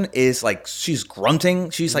 Waterson is like, she's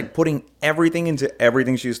grunting. She's like putting everything into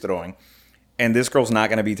everything she's throwing. And this girl's not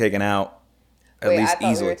going to be taken out at Wait, least I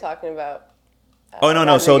thought easily. we were talking about. Oh,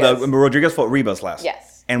 no. So Rodriguez. Rodriguez fought Ribas last.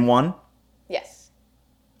 Yes. And won? Yes.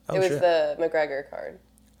 Oh, it was shit. the McGregor card.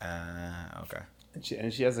 Okay.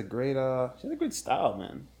 and she has a great style,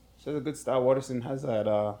 man. She has a good style. Waterson has that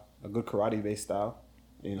a good karate based style.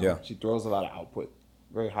 Yeah. She throws a lot of output.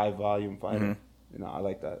 Very high volume fighter. Mm-hmm. I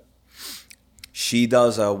like that. She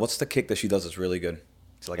does, what's the kick that she does that's really good?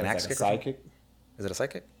 It's like an It's axe like kick? a or side something? kick. Is it a side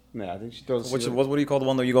kick? Yeah, I think she throws. What do you call the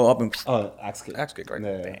one that you go up and... Axe kick. Axe kick, right?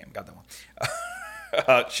 Yeah. Damn, got that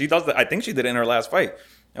one. She does that. I think she did it in her last fight.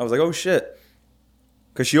 I was like, oh, shit.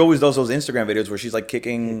 Because she always does those Instagram videos where she's like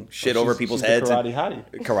kicking shit over people's she's heads. The karate hottie.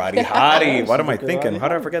 Karate Hottie. What am I the thinking? Karate How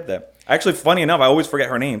did I forget that? Actually, funny enough, I always forget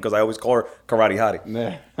her name because I always call her Karate Hottie.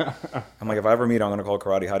 Yeah. I'm like, if I ever meet her, I'm going to call her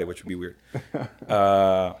Karate Hottie, which would be weird.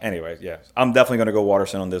 Anyway, yeah. I'm definitely going to go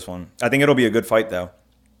Waterson on this one. I think it'll be a good fight, though.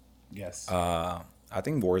 Yes. I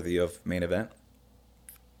think worthy of main event.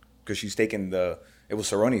 Because she's taking the... It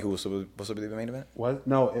was Cerrone who was supposed to be the main event? What?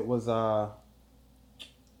 No, it was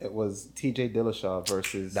TJ Dillashaw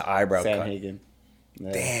versus The eyebrow cut. Sanhagen.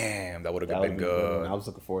 Yeah. Damn, that would That have would've been been good. I was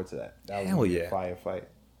looking forward to that. That Hell was yeah. a fire fight.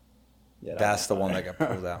 Yeah, That's the one that got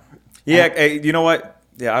pulled out. Yeah, hey, you know what?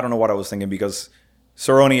 Yeah, I don't know what I was thinking because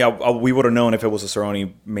Cerrone, we would have known if it was a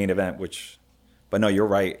Cerrone main event, but no, you're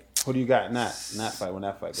right. Who do you got in that fight when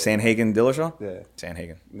that fight goes? Sanhagen, Dillashaw? Yeah.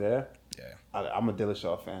 Sanhagen. Yeah? Yeah. I'm a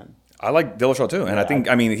Dillashaw fan. I like Dillashaw too. And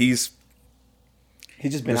Yeah, I mean, he's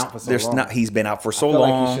just been out for so long. He's been out for so I feel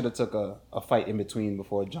long. like he should have took a fight in between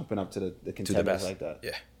before jumping up to the contenders best. like that.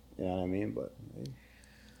 Yeah. You know what I mean? But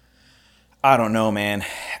I don't know, man.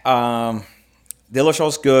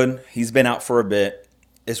 Dillashaw's good. He's been out for a bit.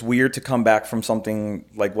 It's weird to come back from something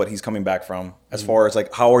like what he's coming back from. As far as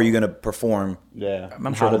like, how are you going to perform? yeah,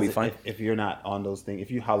 I'm sure he'll be fine. If you're not on those things,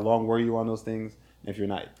 how long were you on those things? If you're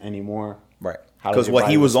not anymore, Right. How does Because your what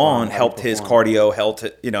body he was respond? on How do you helped his perform?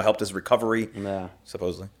 cardio, helped his recovery, Yeah.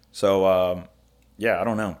 supposedly. So, yeah, I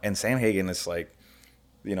don't know. And Sanhagen is like,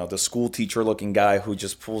 the school teacher looking guy who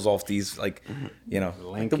just pulls off these, like,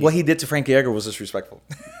 Lanky. what he did to Frankie Edgar was disrespectful.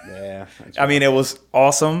 Yeah. I mean, it was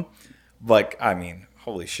awesome, but I mean,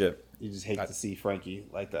 holy shit. You just hate to see Frankie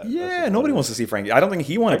like that. Yeah, nobody wants to see Frankie. I don't think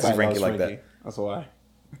he wanted to see Frankie like that. That's why.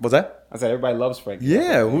 What's that? I said everybody loves Frankie.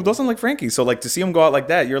 Yeah, who doesn't like Frankie? So like to see him go out like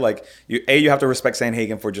that, you're like, you have to respect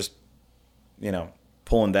Sanhagen for just,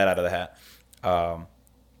 pulling that out of the hat.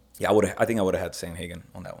 Yeah, I think I would have had Sanhagen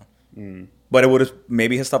on that one. But it would have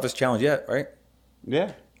maybe his toughest challenge yet, right?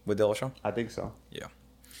 Yeah, With Dillashaw. I think so. Yeah.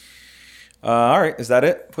 All right, is that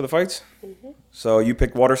it for the fights? Mm-hmm. So you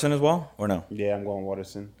picked Waterson as well, or no? Yeah, I'm going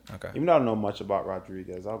Waterson. Okay. Even though I don't know much about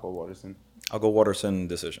Rodriguez, I'll go Waterson. I'll go Waterson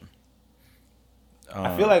decision.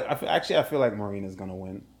 I feel like Marina's gonna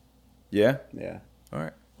win. Yeah. Yeah, All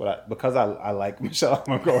right. but because I like Michelle,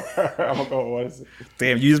 I'm gonna go Waterson.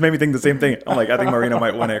 Damn, you just made me think the same thing. I'm like, I think Marina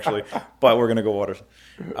might win actually, but we're gonna go Waterson.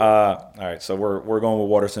 All right, so we're going with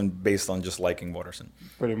Waterson based on just liking Waterson.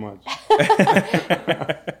 Pretty much.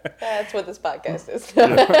 That's what this podcast is.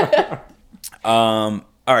 All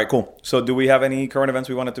right, cool. So do we have any current events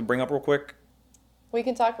we wanted to bring up real quick? We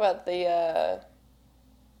can talk about the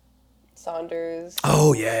Saunders.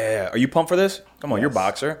 Oh yeah. Are you pumped for this? Come on, you're a Yes,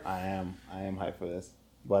 boxer. I am hyped for this,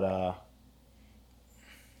 but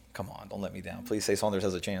Come on, don't let me down. Please say Saunders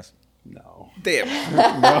has a chance. no. Damn.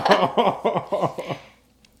 No.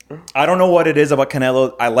 I don't know what it is about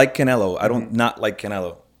Canelo. I like Canelo. I don't not like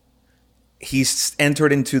Canelo. He's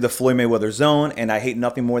entered into the Floyd Mayweather zone, and I hate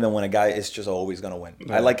nothing more than when a guy is just always going to win.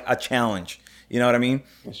 Yeah. I like a challenge. You know what I mean?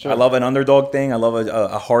 Sure. I love an underdog thing. I love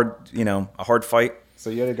a hard, a hard fight. So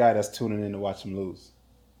you're the guy that's tuning in to watch him lose.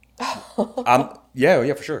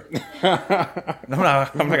 Yeah, for sure. I'm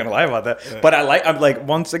not gonna lie about that. But I'm like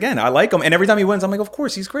once again, I like him, and every time he wins, I'm like, of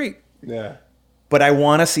course he's great. Yeah. But I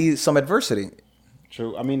want to see some adversity.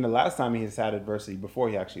 True. I mean, the last time he's had adversity before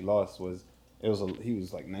he actually lost he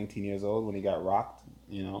was like 19 years old when he got rocked.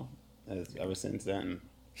 Ever since then.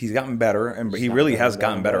 He's gotten better, and he really has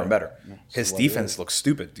gotten better and better. His defense looks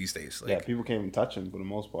stupid these days. Yeah, people can't even touch him for the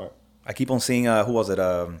most part. I keep on seeing who was it?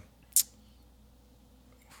 What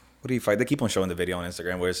do you fight? They keep on showing the video on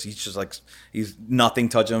Instagram where he's just like he's nothing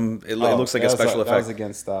touch him. It looks like a special effect. That was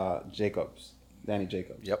against Jacobs, Danny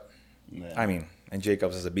Jacobs. Yep. Yeah. I mean, and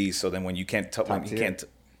Jacobs is a beast. So then when you can't touch,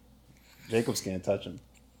 Jacobs can't touch him.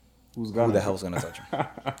 Who the hell's gonna touch him?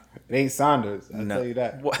 It ain't Saunders. I'll tell you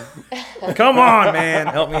that. What? Come on, man,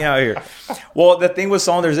 help me out here. Well, the thing with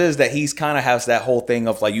Saunders is that he's kind of has that whole thing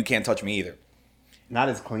of like you can't touch me either. Not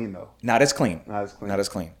as clean though. Not as clean. Not as clean. Not as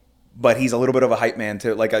clean. But he's a little bit of a hype man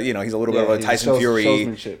too. Like he's a little bit of a Tyson Fury.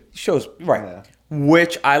 Showsmanship. Shows right. Yeah.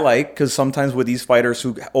 Which I like because sometimes with these fighters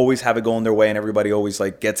who always have it going their way and everybody always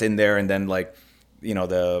like gets in there and then like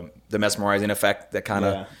the mesmerizing effect that kind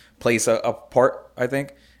of plays a part. I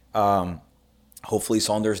think. Hopefully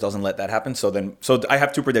Saunders doesn't let that happen. So I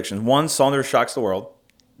have two predictions. One, Saunders shocks the world.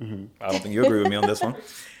 Mm-hmm. I don't think you agree with me on this one.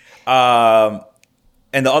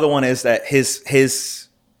 And the other one is that his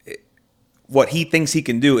what he thinks he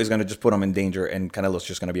can do is going to just put him in danger, and Canelo's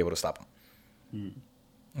just going to be able to stop him.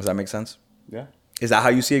 Does that make sense? Yeah. Is that how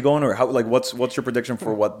you see it going, or how? Like, what's your prediction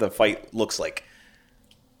for what the fight looks like?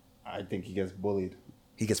 I think he gets bullied.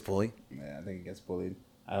 He gets bullied. Yeah, I think he gets bullied.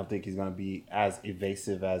 I don't think he's going to be as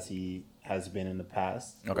evasive as he has been in the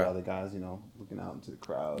past. Okay. With other guys, looking out into the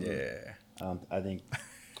crowd. Yeah. I think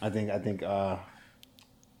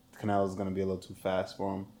Canelo's going to be a little too fast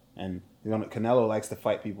for him, and Canelo likes to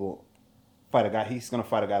fight people. Fight a guy. He's going to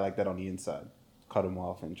fight a guy like that on the inside, cut him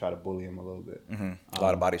off, and try to bully him a little bit. Mm-hmm. A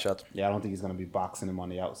lot of body shots. Yeah, I don't think he's going to be boxing him on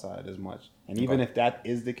the outside as much. And even if that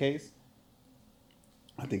is the case,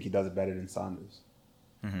 I think he does it better than Saunders.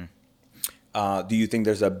 Mm-hmm. Do you think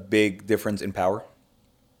there's a big difference in power?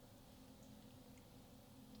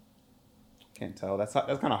 Can't tell. That's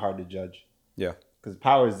kind of hard to judge. Yeah. Because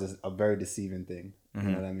power is a very deceiving thing. You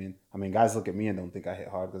know what I mean? I mean, guys look at me and don't think I hit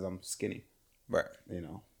hard because I'm skinny. Right.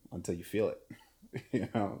 Until you feel it.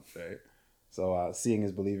 Right? So seeing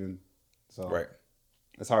is believing. So right.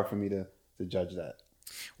 It's hard for me to judge that.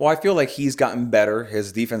 Well, I feel like he's gotten better.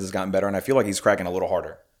 His defense has gotten better, and I feel like he's cracking a little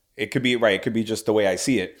harder. It could be right. It could be just the way I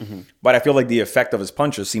see it. Mm-hmm. But I feel like the effect of his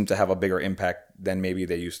punches seem to have a bigger impact than maybe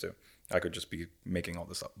they used to. I could just be making all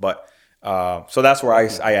this up. But so that's where I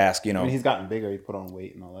ask, I mean, he's gotten bigger. He put on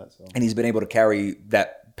weight and all that. So. And he's been able to carry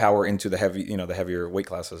that power into the the heavier weight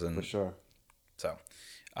classes. And for sure. So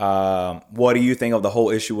what do you think of the whole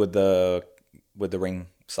issue with the ring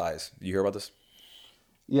size? Did you hear about this?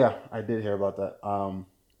 Yeah, I did hear about that.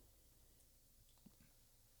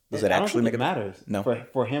 Does it actually make it matters? No.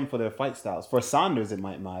 For him, for their fight styles. For Saunders, it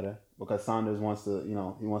might matter because Saunders wants to,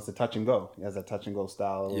 he wants to touch and go. He has a touch and go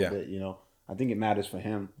style a little bit. I think it matters for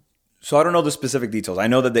him. So I don't know the specific details. I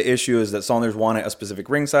know that the issue is that Saunders wanted a specific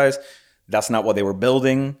ring size. That's not what they were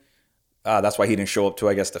building. That's why he didn't show up to,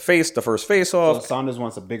 I guess, the first face off. So Saunders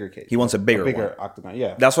wants a bigger cage. He wants a bigger octagon.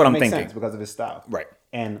 Yeah, that's what I'm thinking. Sense because of his style, right?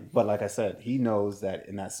 But like I said, he knows that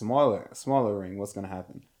in that smaller ring, what's going to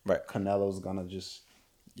happen? Right. Canelo's going to just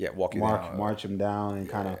walk you down, march him down, and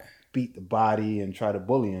kind of beat the body and try to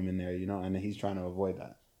bully him in there, and he's trying to avoid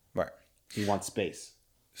that. Right. He wants space.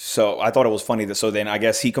 So I thought it was funny that so then I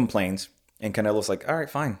guess he complains and Canelo's like, all right,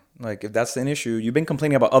 fine. Like if that's an issue, you've been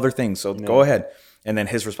complaining about other things, so go ahead. And then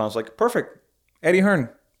his response was like, perfect. Eddie Hearn,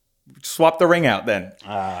 swap the ring out then.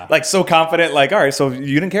 Like so confident, like, all right, so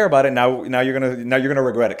you didn't care about it. Now you're gonna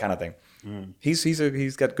regret it kind of thing.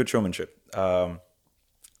 He's got good showmanship. I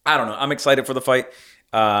don't know. I'm excited for the fight.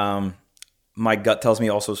 My gut tells me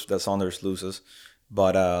also that Saunders loses,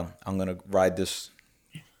 but I'm gonna ride this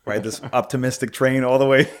optimistic train all the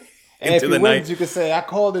way Hey, if he wins, you could say, I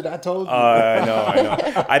called it, I told you. I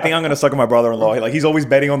know. I think I'm going to suck at my brother-in-law. Like, he's always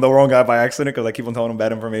betting on the wrong guy by accident because I keep on telling him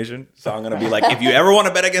bad information. So I'm going to be like, if you ever want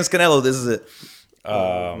to bet against Canelo, this is it.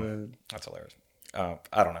 That's hilarious.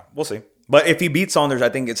 I don't know. We'll see. But if he beats Saunders, I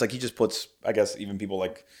think it's like he just puts, I guess, even people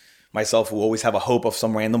like myself who always have a hope of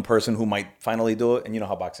some random person who might finally do it. And you know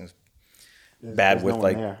how boxing's bad with,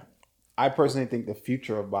 like... I personally think the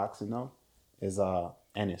future of boxing, though, is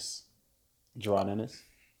Ennis. Jerron Ennis.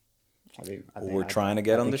 We're trying to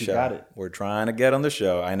get on the show. We're trying to get on the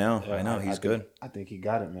show. I know. He's good. I think he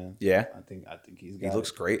got it, man. Yeah. I think he's got it. He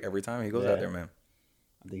looks great every time he goes out there, man.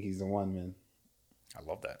 I think he's the one, man. I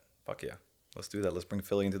love that. Fuck yeah. Let's do that. Let's bring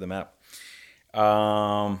Philly into the map.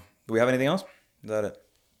 Do we have anything else? Is that it?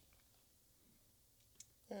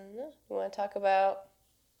 I don't know. You want to talk about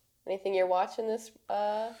anything you're watching this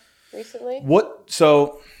recently?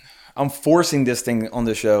 So I'm forcing this thing on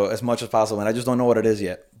the show as much as possible, and I just don't know what it is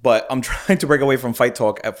yet. But I'm trying to break away from fight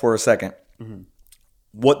talk for a second. Mm-hmm.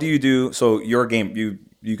 What do you do? So you're a game.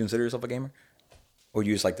 You consider yourself a gamer, or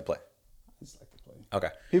you just like to play? I just like to play. Okay.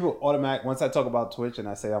 People automatic once I talk about Twitch and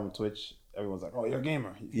I say I'm a Twitch, everyone's like, "Oh, you're a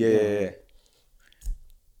gamer." Yeah.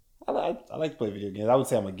 I like to play video games. I would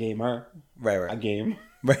say I'm a gamer. Right. I game.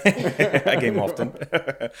 I game often.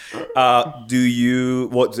 Do you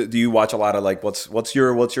watch a lot of like what's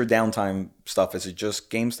your downtime stuff? Is it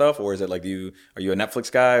just game stuff, or is it like are you a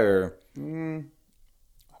Netflix guy or? I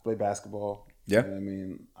play basketball. Yeah. You know what I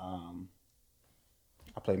mean,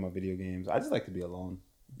 I play my video games. I just like to be alone.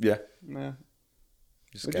 Yeah. Yeah.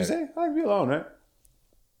 What'd you say? I like to be alone, right?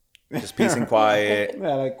 Just peace and quiet. Yeah,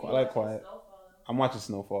 I like quiet. I'm watching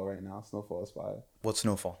Snowfall right now. Snowfall is fire. What's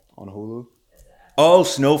Snowfall? On Hulu. Oh,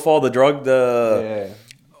 Snowfall, the drug. Yeah.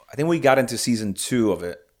 I think we got into season 2 of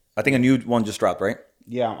it. I think a new one just dropped, right?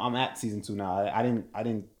 Yeah, I'm at season 2 now. I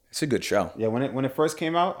didn't. It's a good show. Yeah, when it first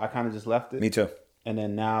came out, I kind of just left it. Me too. And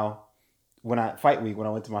then now, when I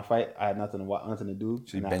went to my fight, I had nothing to do.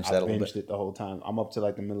 So you and binged I that a little binged bit. it the whole time. I'm up to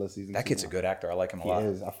like the middle of season. That kid's a good actor. I like him a lot. He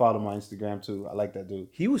is. I follow him on Instagram too. I like that dude.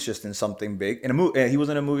 He was just in something big in a movie. He was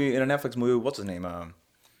in a Netflix movie. What's his name?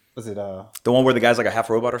 Was it the one where the guy's like a half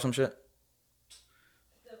robot or some shit?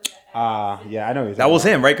 Yeah, I know. That was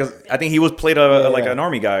him, right? Because I think he played an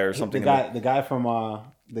army guy or something. The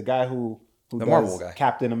guy who who the does Marvel guy.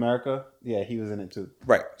 Captain America. Yeah, he was in it too.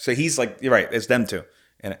 Right. So he's like, you're right. It's them two,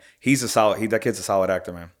 and he's a solid. That kid's a solid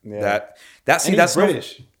actor, man. Yeah. That's And he's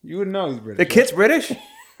British. You wouldn't know he's British. The kid's British.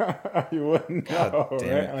 You wouldn't know.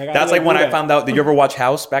 Damn Right? it. That's like when I found out. Did you ever watch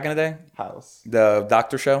House back in the day? House. The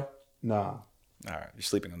Doctor show. No. All right, you're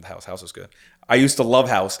sleeping on the House. House is good. I used to love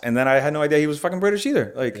House, and then I had no idea he was fucking British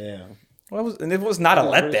either. Like, Damn. well, and it was not a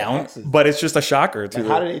British letdown, accent. but it's just a shocker to. Like,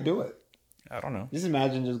 how did they do it? I don't know. Just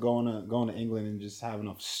imagine just going to England and just having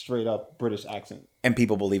a straight up British accent, And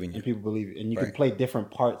people believe in you. and people believe it, and you Right. can play different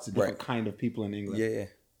parts of different Right. kind of people in England. Yeah, yeah.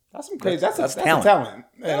 That's some crazy. That's That's talent. a talent.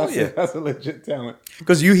 Yeah, Hell that's, yeah. that's a legit talent.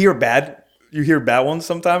 Because you hear bad ones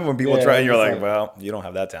sometimes when people Yeah, try, and you're it's like, well, you don't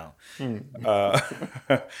have that talent.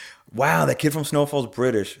 Hmm. Wow, that kid from Snowfall's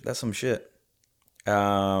British. That's some shit.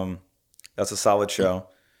 That's a solid show.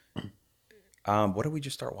 What did we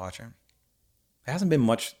just start watching? It hasn't been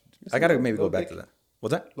much. I gotta maybe go back to that.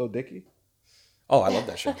 What's that? Lil Dicky. Oh, I love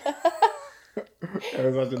that show. I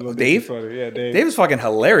was watching Lil Dave? Dicky funny. Yeah, Dave. Dave is fucking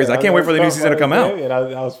hilarious. I can't wait for the new season to come out. Yeah, that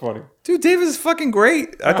was funny. Dude, Dave is fucking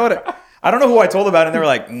great. I thought it. I don't know who I told about it, and they were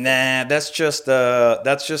like, "Nah, that's just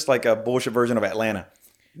like a bullshit version of Atlanta."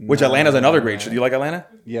 Which Atlanta's another great show. Do you like Atlanta?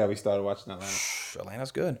 Yeah, we started watching Atlanta.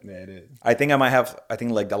 Atlanta's good. Yeah, it is. I think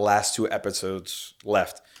like the last 2 episodes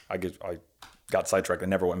left. I got sidetracked. I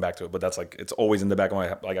never went back to it, but that's like it's always in the back of my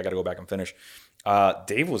head. Like I got to go back and finish.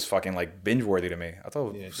 Dave was fucking like binge worthy to me. I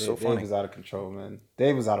thought it was so funny. Dave was out of control, man.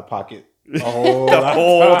 Dave was out of pocket the whole,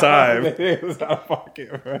 whole time. Dave was out of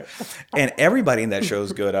pocket, right? And everybody in that show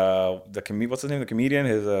is good. What's his name? The comedian,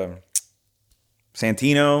 his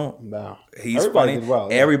Santino. No, He's everybody funny. did well.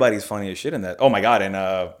 Yeah. Everybody's funny as shit in that. Oh my god! And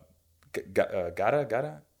Gata. Got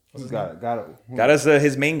it. Gata's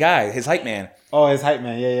his main guy, his hype man. Oh, his hype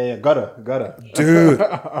man. Yeah. Gutter. Dude.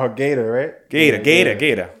 Oh, Gator, right?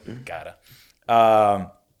 Gator.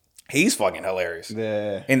 Gata. He's fucking hilarious.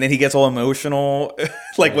 Yeah. And then he gets all emotional,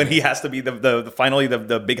 like when he has to be finally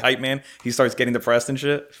the big hype man. He starts getting depressed and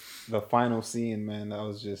shit. The final scene, man, that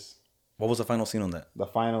was just What was the final scene on that? the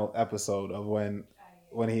final episode of when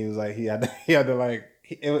he was like he had to like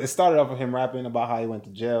it started off with him rapping about how he went to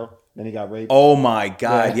jail, then he got raped. Oh my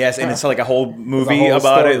god, Yeah. yes, and it's like a whole It's a movie whole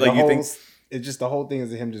about story. it. Like you think, it's just the whole thing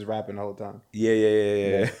is him just rapping the whole time.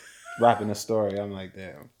 yeah. Rapping the story. I'm like,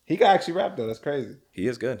 damn. He can actually rap though. That's crazy. He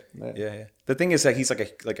is good. Yeah. Yeah. The thing is that he's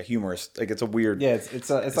like a humorist. Like it's a weird. Yeah, it's It's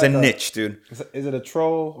like a niche, dude. Is it a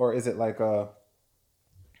troll or is it like a?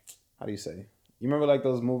 How do you say? You remember like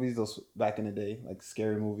those movies, those back in the day, like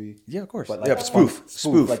scary movie, Yeah, of course. but like Yeah,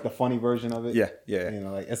 spoof, like the funny version of it. Yeah. You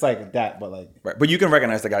know, like it's like that, but like Right, but you can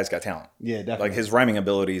recognize the guy's got talent. yeah, definitely. Like his rhyming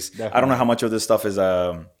abilities. I don't Definitely. know how much of this stuff is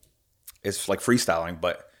like freestyling,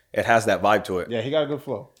 but it has that vibe to it. Yeah, he got a good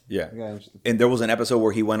flow. Yeah. He got interesting. And there was an episode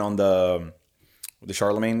where he went on the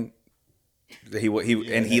Charlemagne.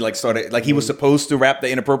 He like started like he was supposed to rap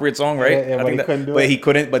the inappropriate song, right? Yeah, but he couldn't do but it. he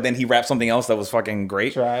couldn't. But then he rapped something else that was fucking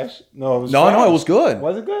great. Trash. No, it was No, trash. it was good.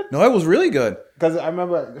 Was it good? No, it was really good. Because I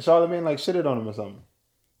remember Charlemagne like shitted on him or something.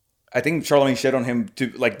 I think Charlemagne shit on him to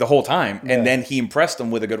like the whole time, Yeah. and then he impressed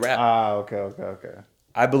him with a good rap. Ah, okay.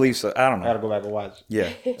 I believe so. I don't I gotta know. go back and watch. Yeah,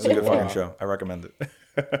 it's a good Wow. fucking show. I recommend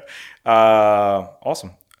it.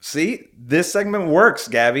 Awesome. See, this segment works,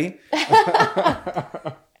 Gabby.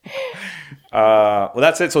 Well,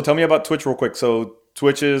 that's it. So tell me about Twitch real quick. So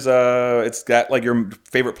Twitch is it's got like your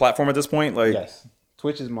favorite platform at this point. Like, Yes,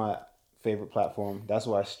 Twitch is my favorite platform. That's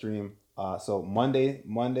where I stream. So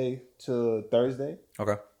Monday to Thursday,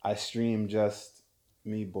 okay, I stream just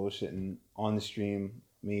me bullshitting on the stream.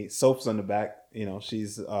 Me, Soph's on the back. You know,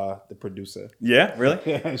 she's the producer. yeah, really,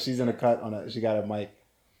 Yeah, she's in a cut on she got a mic,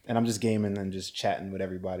 and I'm just gaming and just chatting with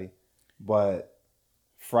everybody. But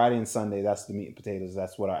Friday and Sunday, that's the meat and potatoes.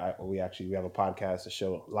 That's what we have a podcast, a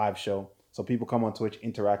show, live show. So people come on Twitch,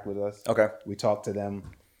 interact with us. okay, We talk to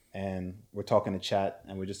them, and we're talking to chat,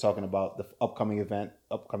 and we're just talking about the upcoming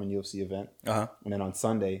UFC event. uh-huh. And then on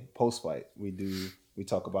Sunday, post fight, we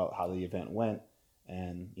talk about how the event went,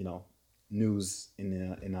 and news in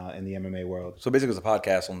the MMA world. So basically, it's a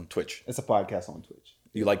podcast on Twitch. It's a podcast on Twitch.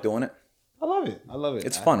 You like doing it? I love it.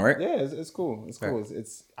 It's fun, right? Yeah, it's cool. It's cool.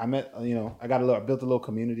 It's I met I built a little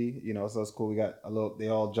community, so it's cool. We got they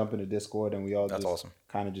all jump into Discord and we all That's just awesome.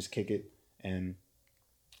 kind of just kick it, and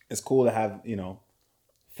it's cool to have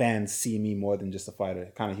fans see me more than just a fighter.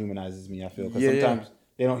 It kind of humanizes me. I feel because Yeah. sometimes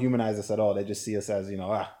they don't humanize us at all. They just see us as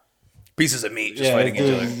Pieces of meat just fighting each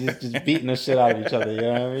other. just beating the shit out of each other. You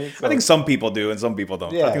know what I mean? So, I think some people do and some people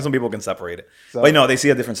don't. I Yeah. think some people can separate it. So- But no, they see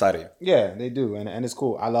a different side of you. yeah, they do, and it's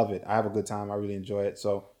cool. I love it. I have a good time. I really enjoy it.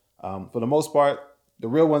 So for the most part, the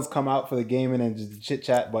real ones come out for the gaming and just chit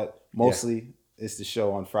chat, but mostly it's the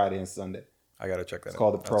show on Friday and Sunday. I gotta check that. It's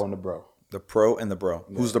called The Pro and the Bro. The Pro and the Bro.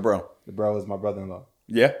 Yeah. Who's the bro? The bro is my brother-in-law.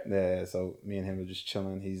 Yeah. Yeah. So me and him are just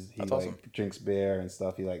chilling. He like awesome. Drinks beer and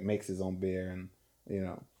stuff. He like makes his own beer and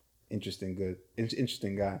interesting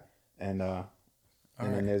guy. And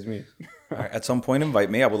then there's me. All right. At some point, invite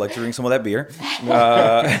me. I would like to drink some of that beer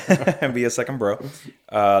and be a second bro.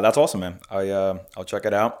 That's awesome, man. I'll check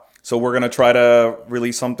it out. So we're gonna try to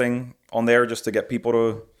release something on there just to get people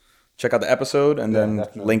to check out the episode and then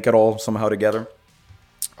definitely link it all somehow together.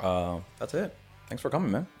 That's it. Thanks for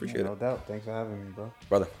coming, man. Appreciate it. No doubt. Thanks for having me, bro.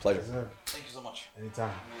 Brother, pleasure. Yes, sir. Thank you so much.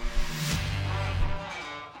 Anytime.